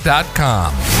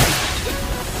cboc.com.